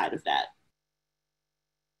outside of that.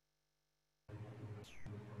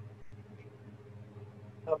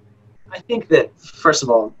 I think that, first of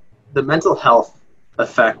all, the mental health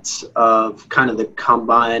effects of kind of the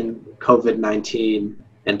combined COVID-19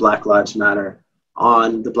 and Black Lives Matter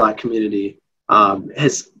on the Black community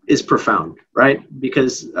is profound, right?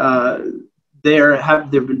 Because there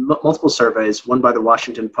have been multiple surveys, one by the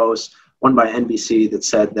Washington Post, one by NBC, that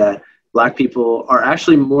said that Black people are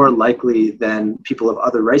actually more likely than people of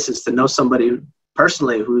other races to know somebody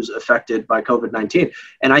personally who's affected by COVID-19.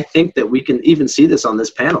 And I think that we can even see this on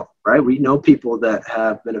this panel, right? We know people that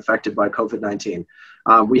have been affected by COVID-19.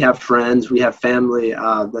 We have friends, we have family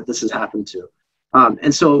that this has happened to.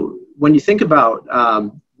 And so when you think about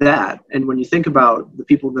that, and when you think about the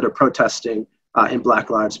people that are protesting in Black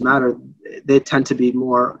Lives Matter, they tend to be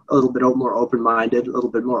a little bit more open-minded, a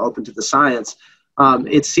little bit more open to the science.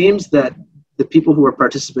 It seems that the people who are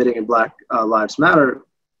participating in Black Lives Matter,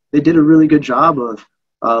 they did a really good job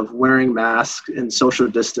of wearing masks and social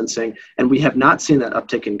distancing, and we have not seen that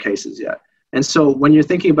uptick in cases yet. And so when you're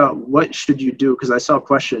thinking about what should you do, because I saw a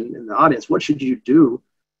question in the audience, what should you do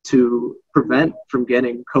to prevent from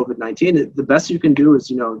getting COVID-19? The best you can do is,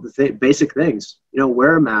 the basic things,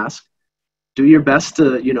 wear a mask, do your best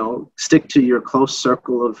to, stick to your close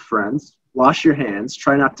circle of friends, wash your hands,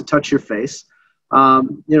 try not to touch your face.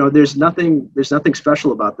 There's nothing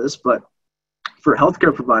special about this, but for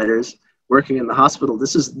healthcare providers working in the hospital,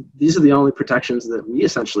 these are the only protections that we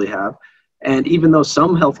essentially have. And even though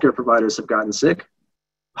some healthcare providers have gotten sick,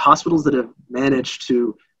 hospitals that have managed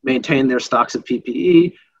to maintain their stocks of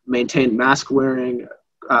PPE, maintain mask wearing,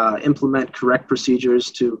 implement correct procedures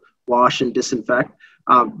to wash and disinfect,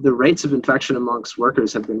 the rates of infection amongst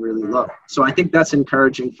workers have been really low. So I think that's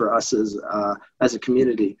encouraging for us as a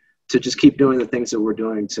community to just keep doing the things that we're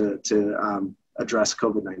doing to address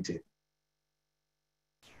COVID-19.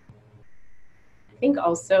 I think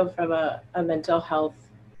also from a mental health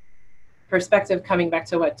perspective, coming back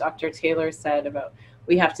to what Dr. Taylor said about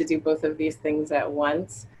we have to do both of these things at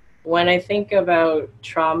once. When I think about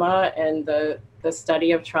trauma and the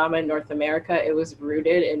study of trauma in North America, it was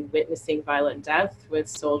rooted in witnessing violent death with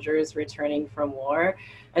soldiers returning from war.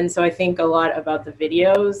 And so I think a lot about the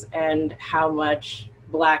videos and how much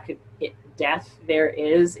Black death there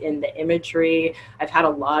is in the imagery. I've had a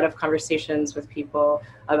lot of conversations with people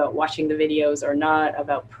about watching the videos or not,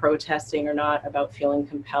 about protesting or not, about feeling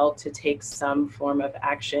compelled to take some form of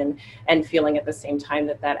action and feeling at the same time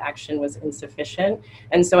that that action was insufficient.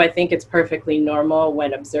 And so I think it's perfectly normal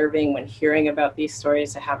when observing, when hearing about these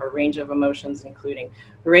stories, to have a range of emotions, including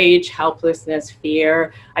rage, helplessness,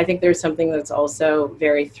 fear. I think there's something that's also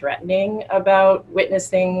very threatening about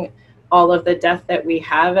witnessing all of the death that we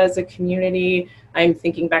have as a community. I'm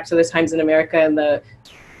thinking back to the times in America and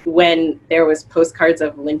when there was postcards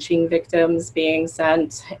of lynching victims being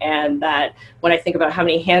sent, and that when I think about how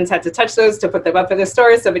many hands had to touch those to put them up in the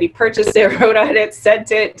store, somebody purchased it, wrote on it,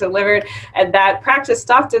 sent it, delivered, and that practice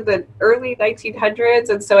stopped in the early 1900s.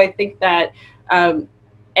 And so I think that, and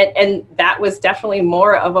that was definitely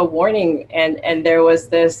more of a warning, and there was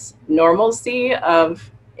this normalcy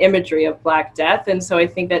of imagery of Black death. And so I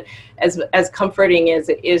think that as comforting as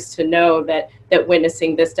it is to know that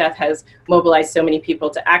witnessing this death has mobilized so many people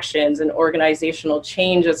to actions and organizational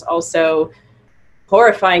change, it's also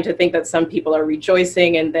horrifying to think that some people are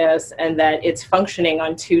rejoicing in this and that it's functioning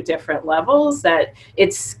on two different levels, that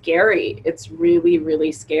it's scary. It's really,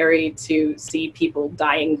 really scary to see people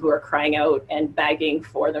dying who are crying out and begging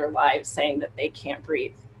for their lives, saying that they can't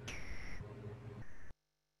breathe.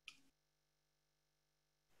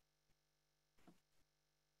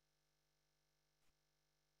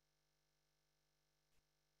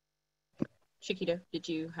 Chiquita, did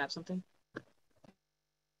you have something?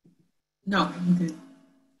 No, I'm good.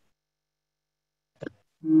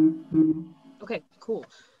 Mm-hmm. Okay, cool.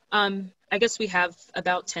 I guess we have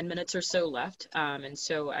about 10 minutes or so left. And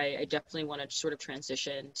so I definitely want to sort of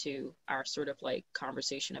transition to our sort of like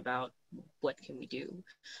conversation about what can we do.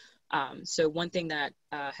 So one thing that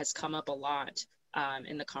has come up a lot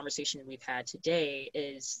in the conversation that we've had today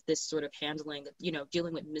is this sort of handling,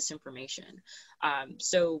 dealing with misinformation.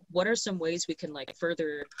 So what are some ways we can like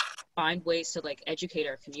further find ways to like educate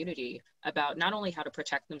our community about not only how to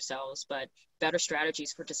protect themselves, but better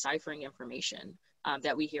strategies for deciphering information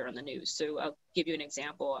that we hear on the news. So I'll give you an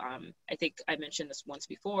example. I think I mentioned this once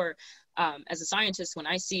before. As a scientist, when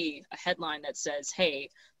I see a headline that says, hey,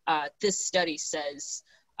 this study says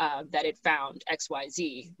that it found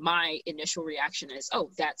XYZ, my initial reaction is, oh,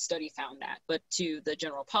 that study found that. But to the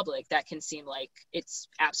general public, that can seem like it's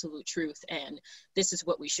absolute truth and this is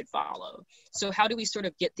what we should follow. So how do we sort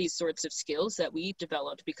of get these sorts of skills that we've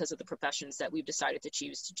developed because of the professions that we've decided to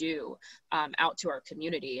choose to do out to our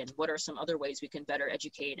community? And what are some other ways we can better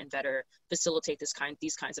educate and better facilitate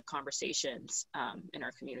these kinds of conversations in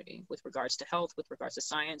our community with regards to health, with regards to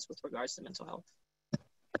science, with regards to mental health?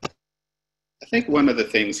 I think one of the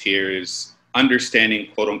things here is understanding,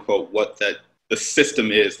 quote unquote, what the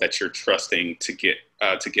system is that you're trusting to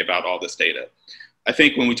give out all this data. I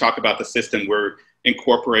think when we talk about the system, we're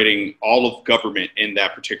incorporating all of government in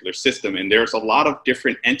that particular system. And there's a lot of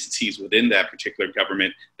different entities within that particular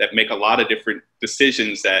government that make a lot of different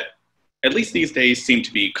decisions that, at least these days, seem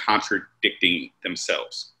to be contradicting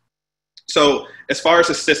themselves. So as far as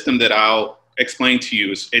the system that I'll explain to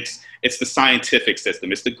you, it's the scientific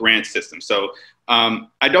system, it's the grant system. So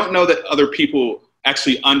I don't know that other people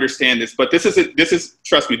actually understand this, but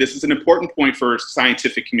trust me, this is an important point for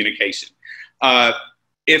scientific communication.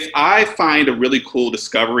 If I find a really cool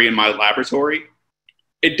discovery in my laboratory,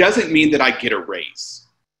 it doesn't mean that I get a raise.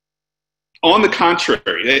 On the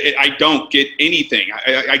contrary, I don't get anything.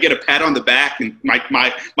 I get a pat on the back, and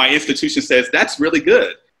my institution says, that's really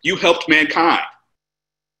good. You helped mankind.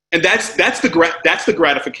 And that's the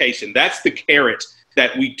gratification. That's the carrot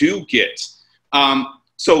that we do get.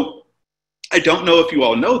 So I don't know if you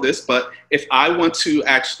all know this, but if I want to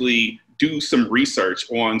actually do some research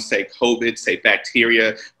on, say, COVID, say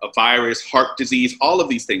bacteria, a virus, heart disease, all of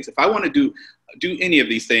these things, if I want to do any of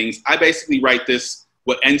these things, I basically write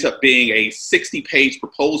what ends up being a 60-page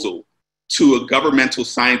proposal to a governmental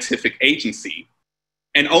scientific agency.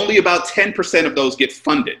 And only about 10% of those get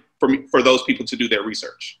funded for those people to do their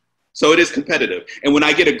research. So it is competitive. And when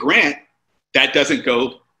I get a grant, that doesn't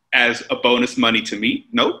go as a bonus money to me.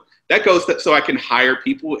 Nope. That goes so I can hire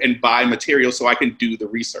people and buy materials so I can do the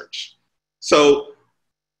research. So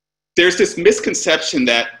there's this misconception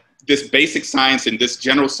that this basic science and this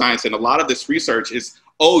general science and a lot of this research is,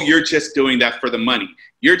 oh, you're just doing that for the money.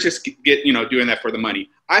 You're just doing that for the money.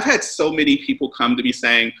 I've had so many people come to me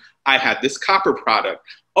saying, I had this copper product.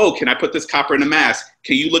 Oh, can I put this copper in a mask?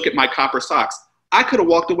 Can you look at my copper socks? I could have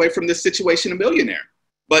walked away from this situation a millionaire,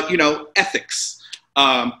 but ethics.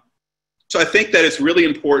 So I think that it's really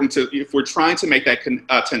important to, if we're trying to make that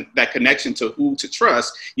connection to who to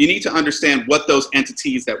trust, you need to understand what those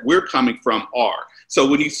entities that we're coming from are. So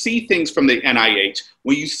when you see things from the NIH,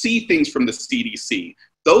 when you see things from the CDC,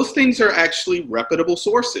 those things are actually reputable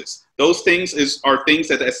sources. Those things are things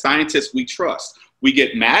that as scientists we trust. We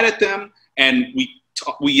get mad at them and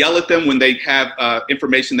we yell at them when they have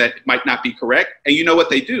information that might not be correct. And you know what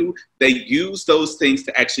they do? They use those things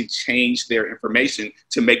to actually change their information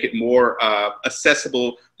to make it more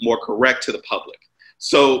accessible, more correct to the public.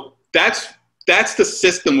 So that's the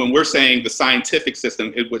system when we're saying the scientific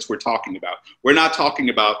system in which we're talking about. We're not talking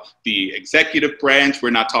about the executive branch. We're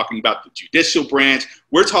not talking about the judicial branch.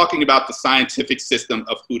 We're talking about the scientific system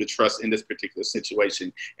of who to trust in this particular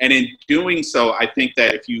situation. And in doing so, I think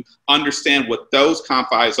that if you understand what those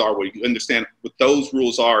confines are, where you understand what those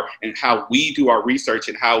rules are and how we do our research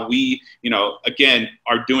and how we, again,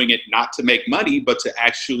 are doing it not to make money, but to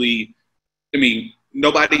actually,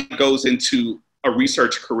 nobody goes into a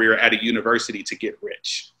research career at a university to get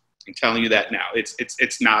rich. I'm telling you that now.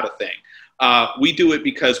 It's not a thing. We do it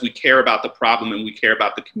because we care about the problem and we care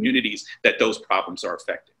about the communities that those problems are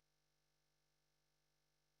affecting.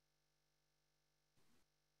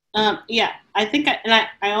 Yeah, I think,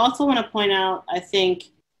 I also want to point out, I think,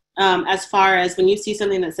 as far as when you see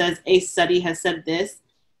something that says a study has said this,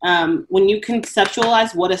 when you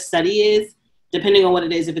conceptualize what a study is, depending on what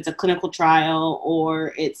it is, if it's a clinical trial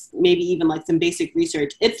or it's maybe even like some basic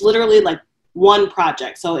research, it's literally like one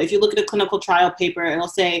project. So if you look at a clinical trial paper, it'll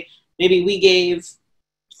say maybe we gave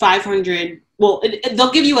 500,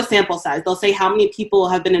 they'll give you a sample size. They'll say how many people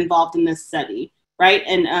have been involved in this study, right?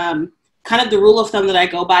 And kind of the rule of thumb that I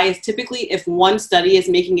go by is typically if one study is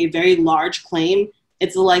making a very large claim,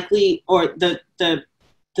 it's likely, or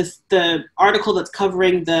the article that's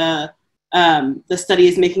covering the study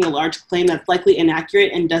is making a large claim that's likely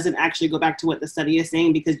inaccurate and doesn't actually go back to what the study is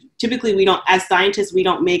saying, because typically we don't, as scientists, we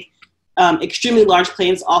don't make extremely large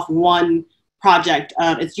claims off one project.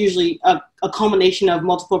 It's usually a culmination of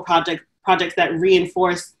multiple projects that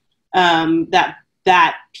reinforce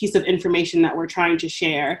that piece of information that we're trying to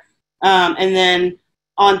share. And then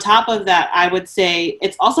on top of that, I would say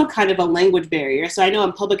it's also kind of a language barrier. So I know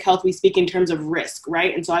in public health, we speak in terms of risk,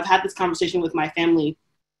 right? And so I've had this conversation with my family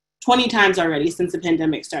 20 times already since the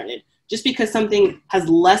pandemic started. Just because something has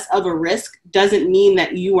less of a risk doesn't mean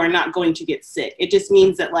that you are not going to get sick. It just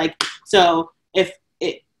means that, like, so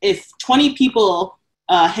if 20 people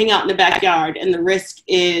hang out in the backyard and the risk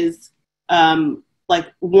is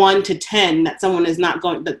like 1 to 10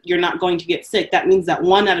 that you're not going to get sick, that means that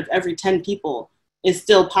 1 out of every 10 people is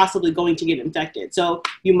still possibly going to get infected. So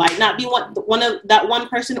you might not be one of that one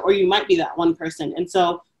person, or you might be that one person. And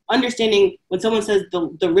so understanding when someone says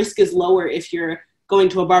the risk is lower if you're going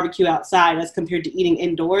to a barbecue outside as compared to eating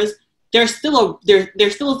indoors, there still is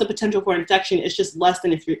the potential for infection. It's just less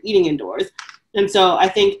than if you're eating indoors. And so I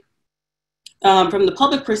think from the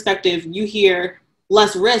public perspective, you hear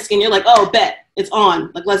less risk and you're like, oh, bet, it's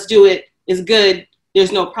on. Like, let's do it. It's good.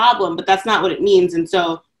 There's no problem. But that's not what it means. And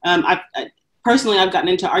so personally, I've gotten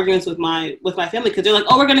into arguments with my family because they're like,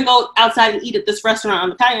 oh, we're going to go outside and eat at this restaurant on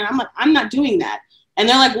the patio. And I'm like, I'm not doing that. And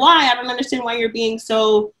they're like, why? I don't understand why you're being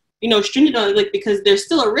so, stringent on it. Like, because there's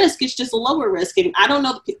still a risk. It's just a lower risk. And I don't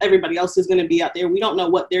know if everybody else is going to be out there. We don't know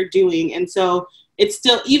what they're doing. And so it's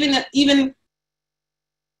still, even though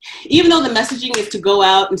the messaging is to go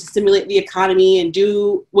out and to stimulate the economy and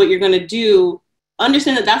do what you're going to do,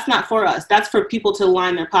 understand that that's not for us. That's for people to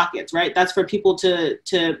line their pockets, right? That's for people to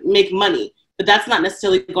make money. But that's not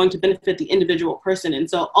necessarily going to benefit the individual person. And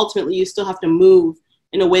so ultimately, you still have to move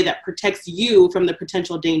in a way that protects you from the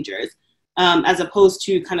potential dangers, as opposed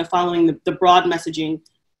to kind of following the broad messaging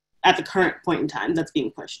at the current point in time that's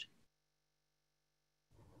being pushed.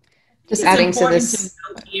 Just adding to this. It's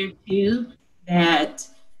important to note here too that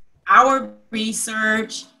our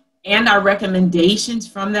research and our recommendations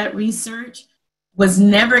from that research was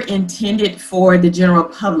never intended for the general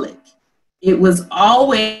public. It was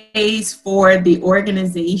always for the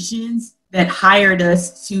organizations that hired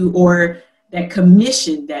us to, or that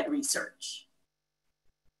commissioned that research.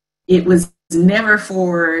 It was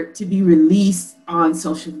never to be released on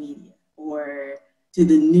social media or to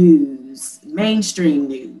the news news, mainstream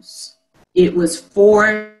news. It was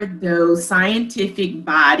for those scientific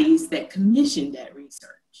bodies that commissioned that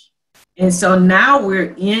research. And so now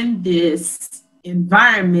we're in this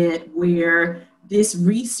environment where this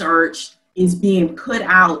research is being put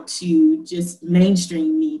out to just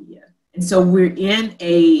mainstream media. And so we're in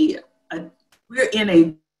a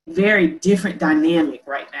very different dynamic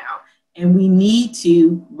right now. And we need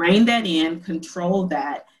to rein that in, control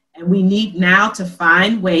that. And we need now to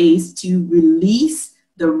find ways to release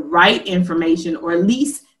the right information, or at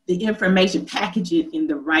least the information, package it in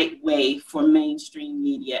the right way for mainstream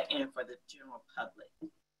media and for the general public.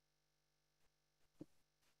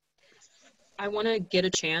 I want to get a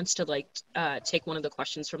chance to take one of the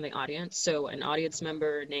questions from the audience. So an audience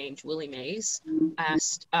member named Willie Mays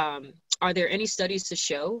asked, are there any studies to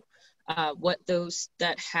show what those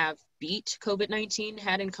that have beat COVID-19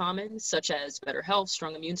 had in common, such as better health,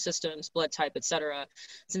 strong immune systems, blood type, etc.?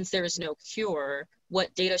 Since there is no cure,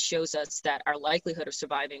 what data shows us that our likelihood of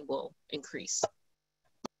surviving will increase?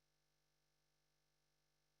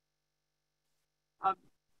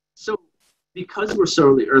 So because we're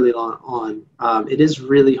so early on, it is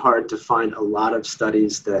really hard to find a lot of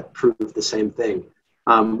studies that prove the same thing.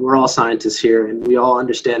 We're all scientists here, and we all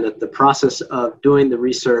understand that the process of doing the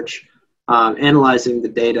research, analyzing the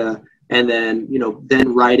data, and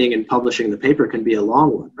then writing and publishing the paper can be a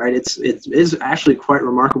long one, right? It is actually quite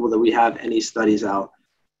remarkable that we have any studies out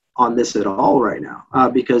on this at all right now,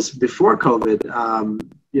 because before COVID,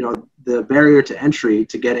 the barrier to entry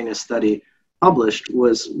to getting a study published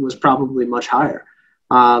was probably much higher.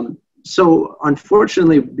 So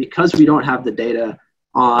unfortunately, because we don't have the data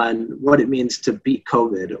on what it means to beat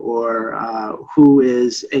COVID, or who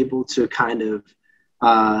is able to kind of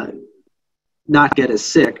not get as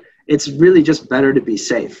sick, it's really just better to be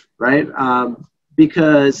safe, right?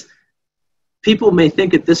 Because people may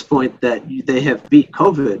think at this point that they have beat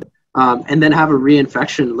COVID and then have a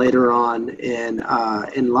reinfection later on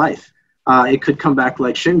in life. It could come back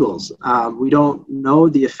like shingles. We don't know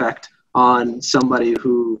the effect on somebody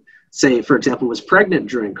who, say, for example, was pregnant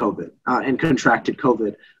during COVID and contracted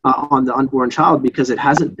COVID on the unborn child, because it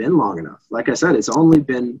hasn't been long enough. Like I said, it's only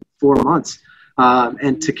been 4 months.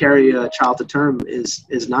 And to carry a child to term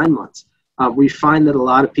is 9 months. We find that a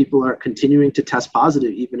lot of people are continuing to test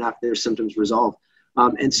positive even after their symptoms resolve.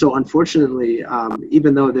 And so unfortunately,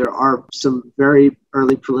 even though there are some very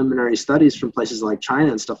early preliminary studies from places like China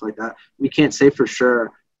and stuff like that, we can't say for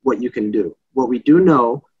sure what you can do. What we do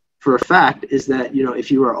know for a fact is that, if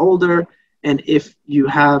you are older and if you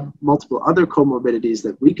have multiple other comorbidities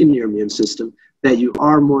that weaken your immune system, that you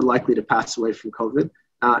are more likely to pass away from COVID.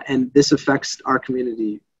 And this affects our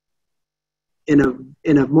community in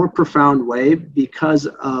a more profound way because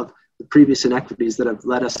of the previous inequities that have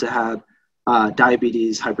led us to have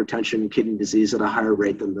diabetes, hypertension, and kidney disease at a higher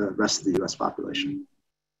rate than the rest of the U.S. population.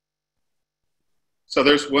 So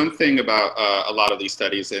there's one thing about a lot of these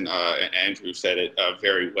studies, and Andrew said it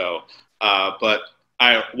very well, but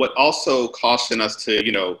I would also caution us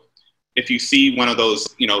to, if you see one of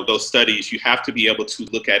those, those studies, you have to be able to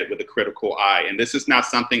look at it with a critical eye. And this is not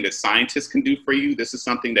something that scientists can do for you. This is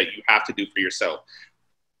something that you have to do for yourself.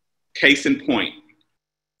 Case in point,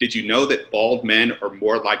 did you know that bald men are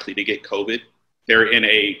more likely to get COVID? They're in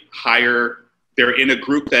a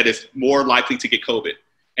group that is more likely to get COVID.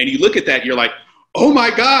 And you look at that, you're like, oh my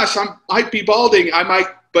gosh, I might be balding.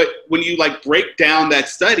 But when you break down that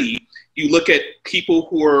study, you look at people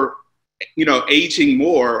who are aging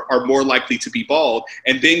more are more likely to be bald.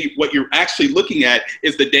 And then what you're actually looking at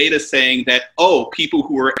is the data saying that, people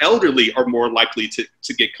who are elderly are more likely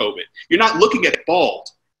to get COVID. You're not looking at bald.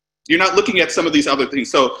 You're not looking at some of these other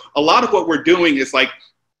things. So a lot of what we're doing is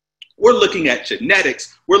we're looking at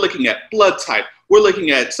genetics, we're looking at blood type, we're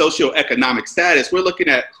looking at socioeconomic status, we're looking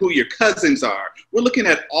at who your cousins are. We're looking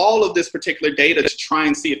at all of this particular data to try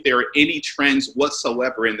and see if there are any trends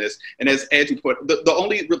whatsoever in this. And as Andrew put, the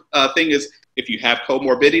only thing is if you have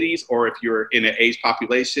comorbidities or if you're in an age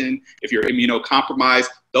population, if you're immunocompromised,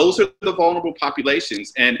 those are the vulnerable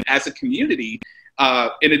populations. And as a community,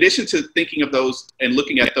 in addition to thinking of those and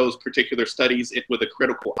looking at those particular studies with a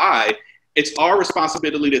critical eye, it's our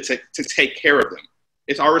responsibility to take care of them.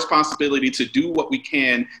 It's our responsibility to do what we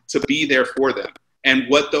can to be there for them. And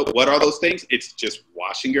what are those things? It's just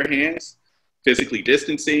washing your hands, physically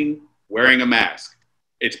distancing, wearing a mask.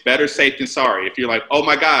 It's better safe than sorry. If you're like, oh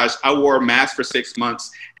my gosh, I wore a mask for 6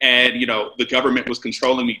 months and the government was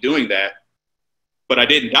controlling me doing that, but I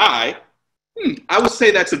didn't die, I would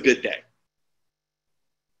say that's a good day.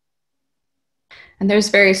 And there's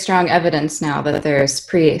very strong evidence now that there's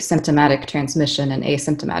pre-symptomatic transmission and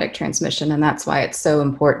asymptomatic transmission, and that's why it's so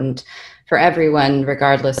important for everyone,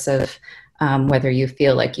 regardless of whether you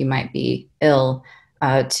feel like you might be ill,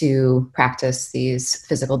 to practice these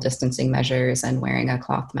physical distancing measures and wearing a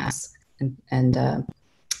cloth mask and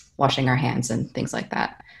washing our hands and things like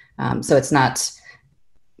that. So it's not,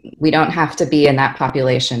 we don't have to be in that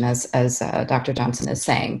population, as Dr. Johnson is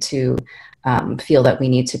saying, to feel that we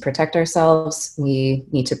need to protect ourselves, we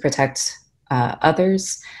need to protect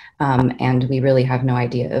others, and we really have no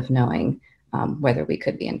idea of knowing whether we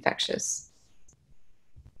could be infectious.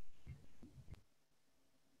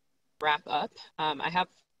 Wrap up. I have,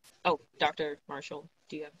 oh, Dr. Marshall,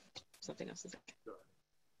 do you have something else to say?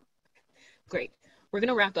 Great. We're going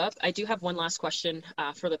to wrap up. I do have one last question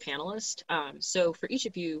for the panelists. So for each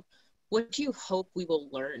of you, what do you hope we will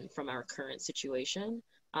learn from our current situation?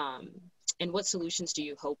 And what solutions do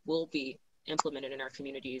you hope will be implemented in our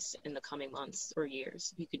communities in the coming months or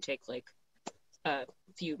years? You could take like a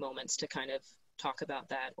few moments to kind of talk about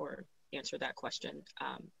that or answer that question.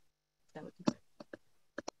 That would be great.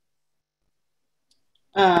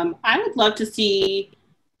 I would love to see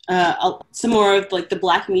some more of like the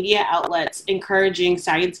Black media outlets encouraging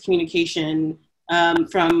science communication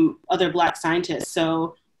from other Black scientists.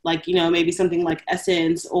 So like, you know, maybe something like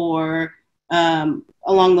Essence or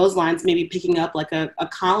along those lines, maybe picking up like a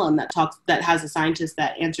column that has a scientist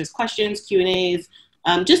that answers questions, Q&As,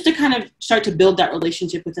 just to kind of start to build that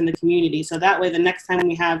relationship within the community. So that way, the next time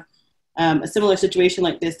we have a similar situation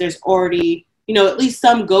like this, there's already, you know, at least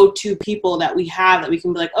some go-to people that we have that we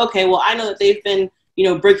can be like, okay, well, I know that they've been, you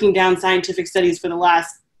know, breaking down scientific studies for the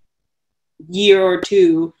last year or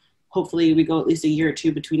two. Hopefully we go at least a year or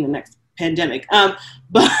two between the next pandemic.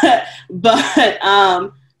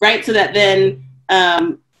 Right, so that then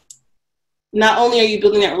not only are you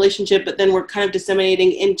building that relationship, but then we're kind of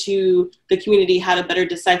disseminating into the community how to better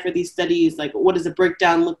decipher these studies. Like, what does a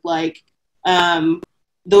breakdown look like? I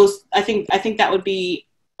think that would be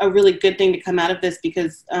a really good thing to come out of this,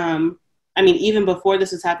 because I mean, even before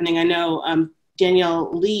this was happening, I know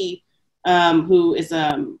Danielle Lee, who is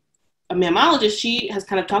a mammologist, she has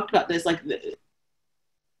kind of talked about this. Like,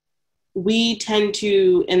 we tend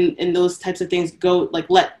to, in those types of things, go like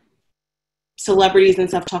let celebrities and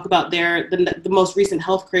stuff talk about the most recent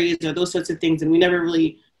health craze or those sorts of things, and we never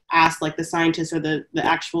really ask like the scientists or the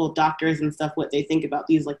actual doctors and stuff what they think about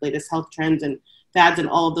these like latest health trends and fads and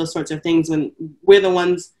all of those sorts of things, when we're the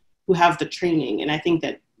ones who have the training. And I think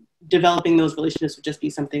that developing those relationships would just be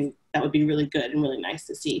something that would be really good and really nice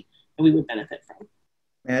to see, and we would benefit from.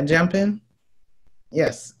 May I jump in?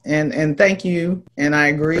 Yes, and thank you, and I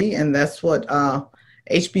agree, and that's what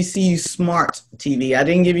HBCU Smart TV. I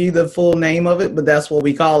didn't give you the full name of it, but that's what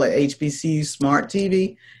we call it, HBCU Smart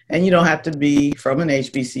TV. And you don't have to be from an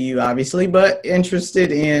HBCU, obviously, but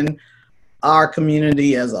interested in our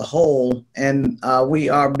community as a whole. And we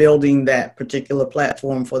are building that particular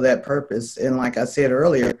platform for that purpose. And like I said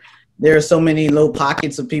earlier, there are so many little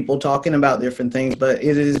pockets of people talking about different things, but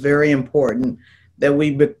it is very important that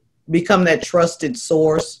we become that trusted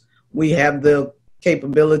source. We have the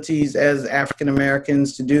capabilities as African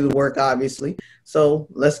Americans to do the work, obviously. So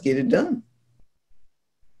let's get it done.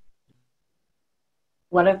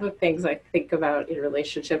 One of the things I think about in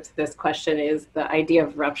relationship to this question is the idea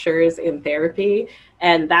of ruptures in therapy.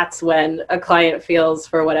 And that's when a client feels,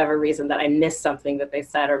 for whatever reason, that I missed something that they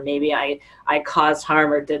said, or maybe I caused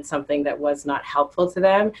harm or did something that was not helpful to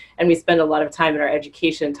them. And we spend a lot of time in our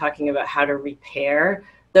education talking about how to repair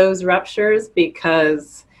those ruptures,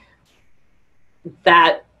 because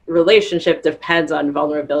that relationship depends on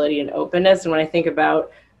vulnerability and openness. And when I think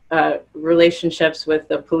about relationships with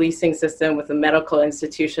the policing system, with the medical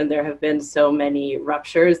institution, there have been so many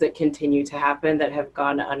ruptures that continue to happen that have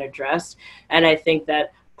gone unaddressed. And I think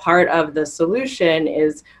that part of the solution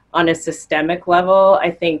is on a systemic level. I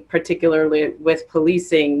think particularly with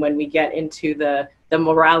policing, when we get into the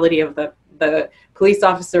morality of the police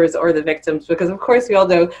officers or the victims, because of course we all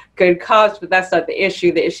know good cops, but that's not the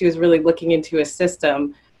issue. The issue is really looking into a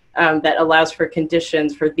system that allows for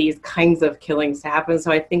conditions for these kinds of killings to happen.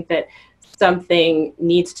 So I think that something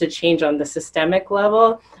needs to change on the systemic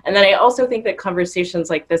level. And then I also think that conversations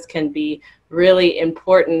like this can be really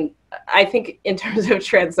important, I think, in terms of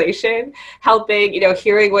translation, helping,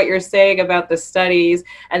 hearing what you're saying about the studies,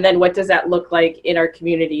 and then what does that look like in our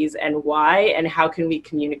communities and why, and how can we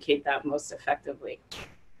communicate that most effectively?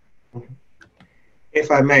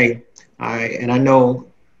 If I may, I know,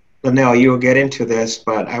 Linnell, you'll get into this,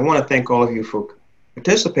 but I want to thank all of you for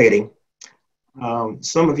participating.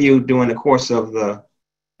 Some of you during the course of the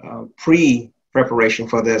preparation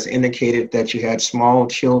for this indicated that you had small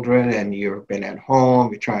children and you've been at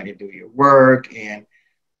home, you're trying to do your work. And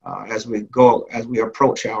as we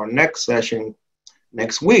approach our next session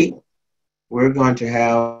next week, we're going to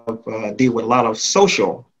have deal with a lot of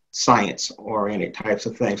social science-oriented types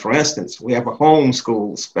of things. For instance, we have a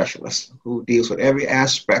homeschool specialist who deals with every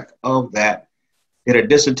aspect of that, did a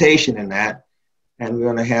dissertation in that, and we're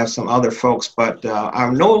going to have some other folks. But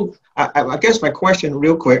I guess my question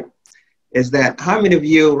real quick is that how many of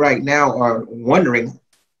you right now are wondering,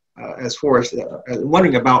 as far as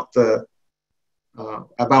wondering about the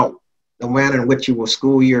manner in which you will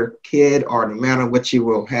school your kid or the manner in which you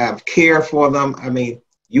will have care for them? I mean,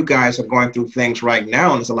 you guys are going through things right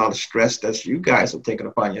now, and there's a lot of stress that you guys are taking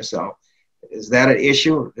upon yourself. Is that an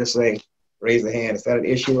issue? Just say, raise the hand. Is that an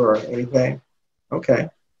issue or anything? Okay.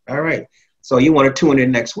 All right. So you want to tune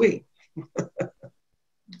in next week.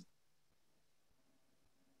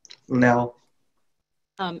 Now,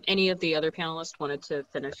 any of the other panelists wanted to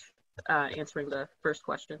finish answering the first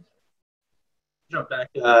question? Jump back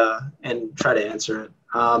and try to answer it.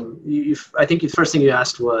 I think the first thing you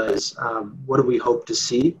asked was, what do we hope to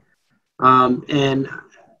see? And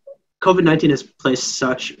COVID-19 has placed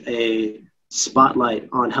such a spotlight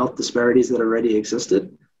on health disparities that already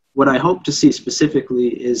existed. What I hope to see specifically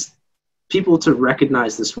is people to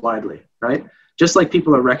recognize this widely, right? Just like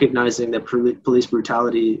people are recognizing that police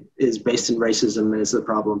brutality is based in racism and is the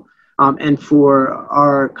problem. And for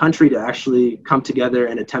our country to actually come together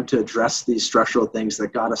and attempt to address these structural things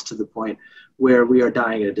that got us to the point where we are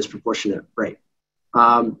dying at a disproportionate rate.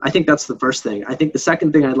 I think that's the first thing. I think the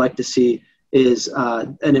second thing I'd like to see is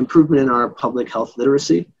an improvement in our public health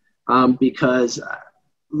literacy, because a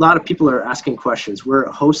lot of people are asking questions. We're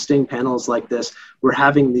hosting panels like this. We're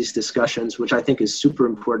having these discussions, which I think is super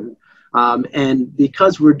important. And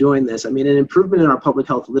because we're doing this, I mean, an improvement in our public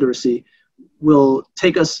health literacy will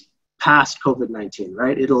take us past COVID-19,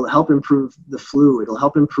 right? It'll help improve the flu. It'll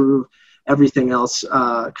help improve everything else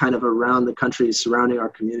kind of around the country surrounding our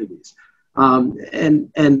communities. And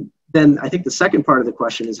then I think the second part of the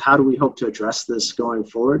question is, how do we hope to address this going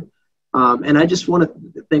forward? And I just want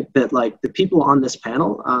to think that, like, the people on this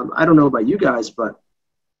panel, I don't know about you guys, but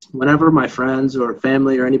whenever my friends or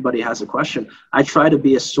family or anybody has a question, I try to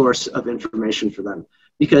be a source of information for them,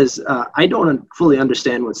 because I don't fully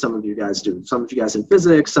understand what some of you guys do. Some of you guys in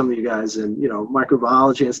physics, some of you guys in,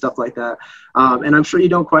 microbiology and stuff like that. And I'm sure you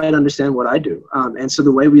don't quite understand what I do. And so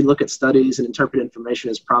the way we look at studies and interpret information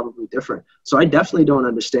is probably different. So I definitely don't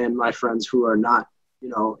understand my friends who are not,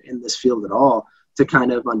 in this field at all to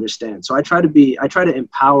kind of understand. So I try to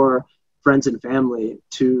empower friends and family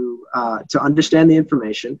to understand the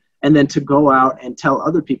information, and then to go out and tell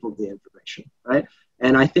other people the information, right?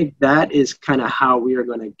 And I think that is kind of how we are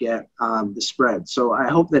going to get the spread. So I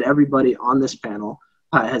hope that everybody on this panel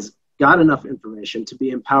has got enough information to be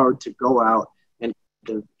empowered to go out and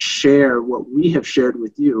to share what we have shared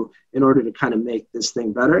with you in order to kind of make this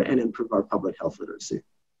thing better and improve our public health literacy.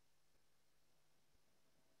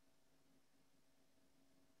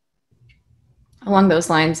 Along those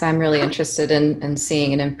lines, I'm really interested in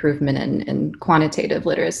seeing an improvement in quantitative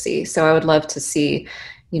literacy. So I would love to see,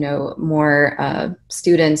 more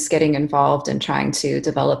students getting involved in trying to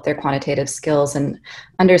develop their quantitative skills and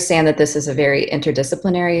understand that this is a very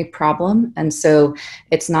interdisciplinary problem. And so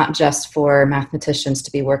it's not just for mathematicians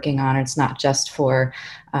to be working on, it's not just for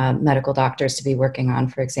medical doctors to be working on,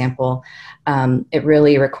 for example. It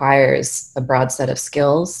really requires a broad set of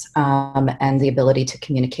skills and the ability to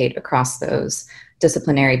communicate across those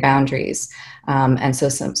disciplinary boundaries. And so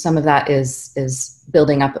some of that is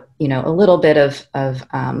building up, a little bit of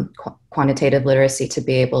quantitative literacy to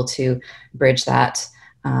be able to bridge that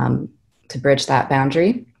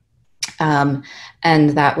boundary. And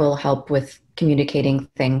that will help with communicating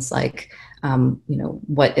things like,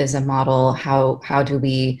 what is a model? How do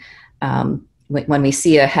we, when we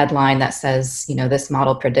see a headline that says, this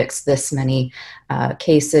model predicts this many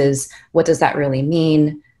cases, what does that really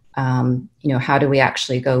mean? How do we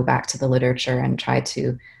actually go back to the literature and try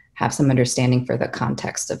to have some understanding for the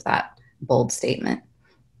context of that bold statement?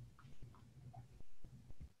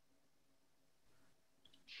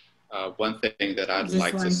 One thing that I'd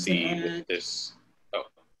like to see with this,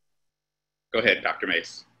 go ahead, Dr.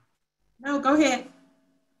 Mace. No, go ahead.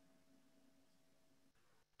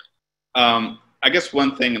 I guess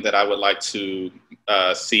one thing that I would like to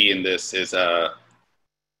see in this is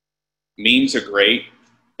memes are great,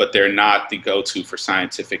 but they're not the go-to for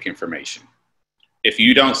scientific information. If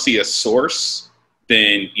you don't see a source,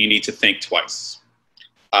 then you need to think twice.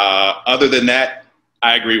 Other than that,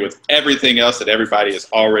 I agree with everything else that everybody has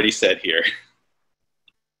already said here.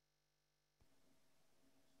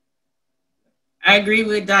 I agree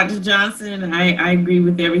with Dr. Johnson. I agree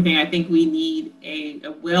with everything. I think we need a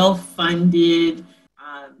well-funded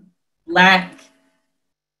Black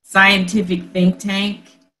scientific think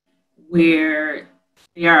tank where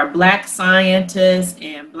there are Black scientists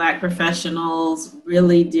and Black professionals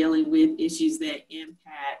really dealing with issues that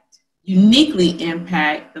uniquely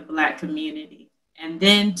impact the Black community. And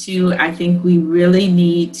then too, I think we really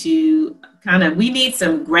need to we need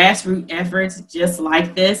some grassroots efforts just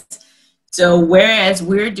like this. So whereas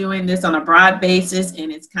we're doing this on a broad basis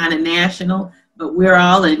and it's kind of national, but we're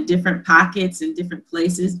all in different pockets and different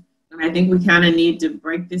places. And I think we kind of need to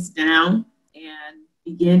break this down and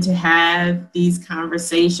begin to have these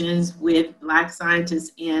conversations with Black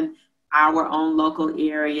scientists in our own local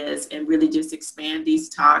areas and really just expand these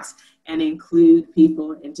talks and include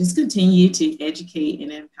people and just continue to educate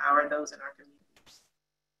and empower those in our community.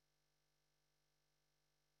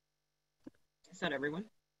 Is that everyone?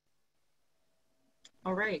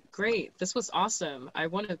 All right, great. This was awesome. I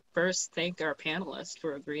want to first thank our panelists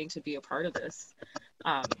for agreeing to be a part of this.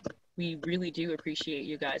 We really do appreciate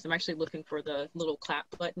you guys. I'm actually looking for the little clap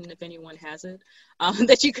button if anyone has it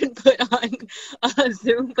that you can put on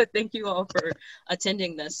Zoom. But thank you all for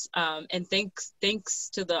attending this. And thanks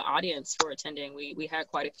to the audience for attending. We had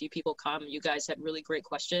quite a few people come. You guys had really great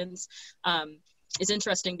questions. It's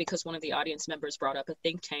interesting because one of the audience members brought up a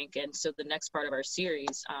think tank. And so the next part of our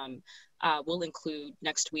series will include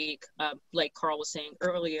next week, like Carl was saying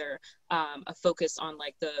earlier, a focus on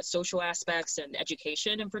like the social aspects and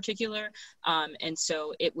education in particular. And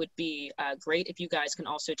so it would be great if you guys can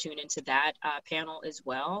also tune into that panel as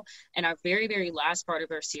well. And our very, very last part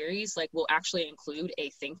of our series, like will actually include a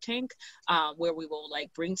think tank where we will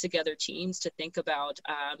like bring together teams to think about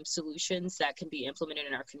solutions that can be implemented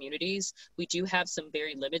in our communities. We do have some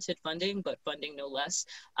very limited funding, but funding no less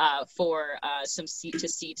for to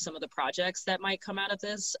seed some of the projects that might come out of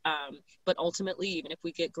this. But ultimately, even if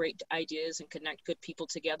we get great ideas and connect good people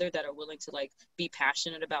together that are willing to like be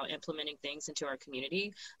passionate about implementing things into our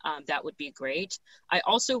community, that would be great. I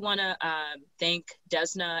also want to thank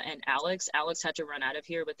Desna and Alex. Alex had to run out of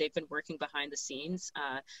here, but they've been working behind the scenes.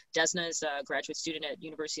 Desna is a graduate student at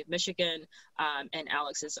University of Michigan, and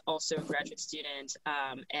Alex is also a graduate student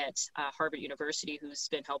at Harvard University who's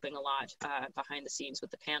been helping a lot behind the scenes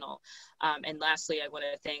with the panel. And lastly, I want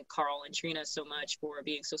to thank Carl and Trina so much for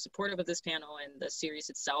being so supportive of this panel and the series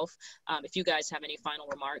itself. If you guys have any final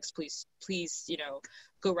remarks, please, you know,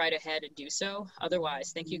 go right ahead and do so.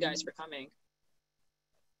 Otherwise, thank you guys for coming.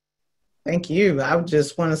 Thank you. I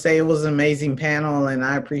just want to say it was an amazing panel, and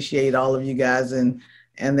I appreciate all of you guys. And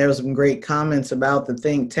there were some great comments about the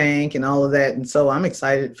think tank and all of that. And so I'm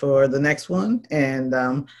excited for the next one. And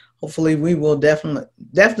hopefully we will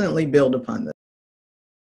definitely build upon this.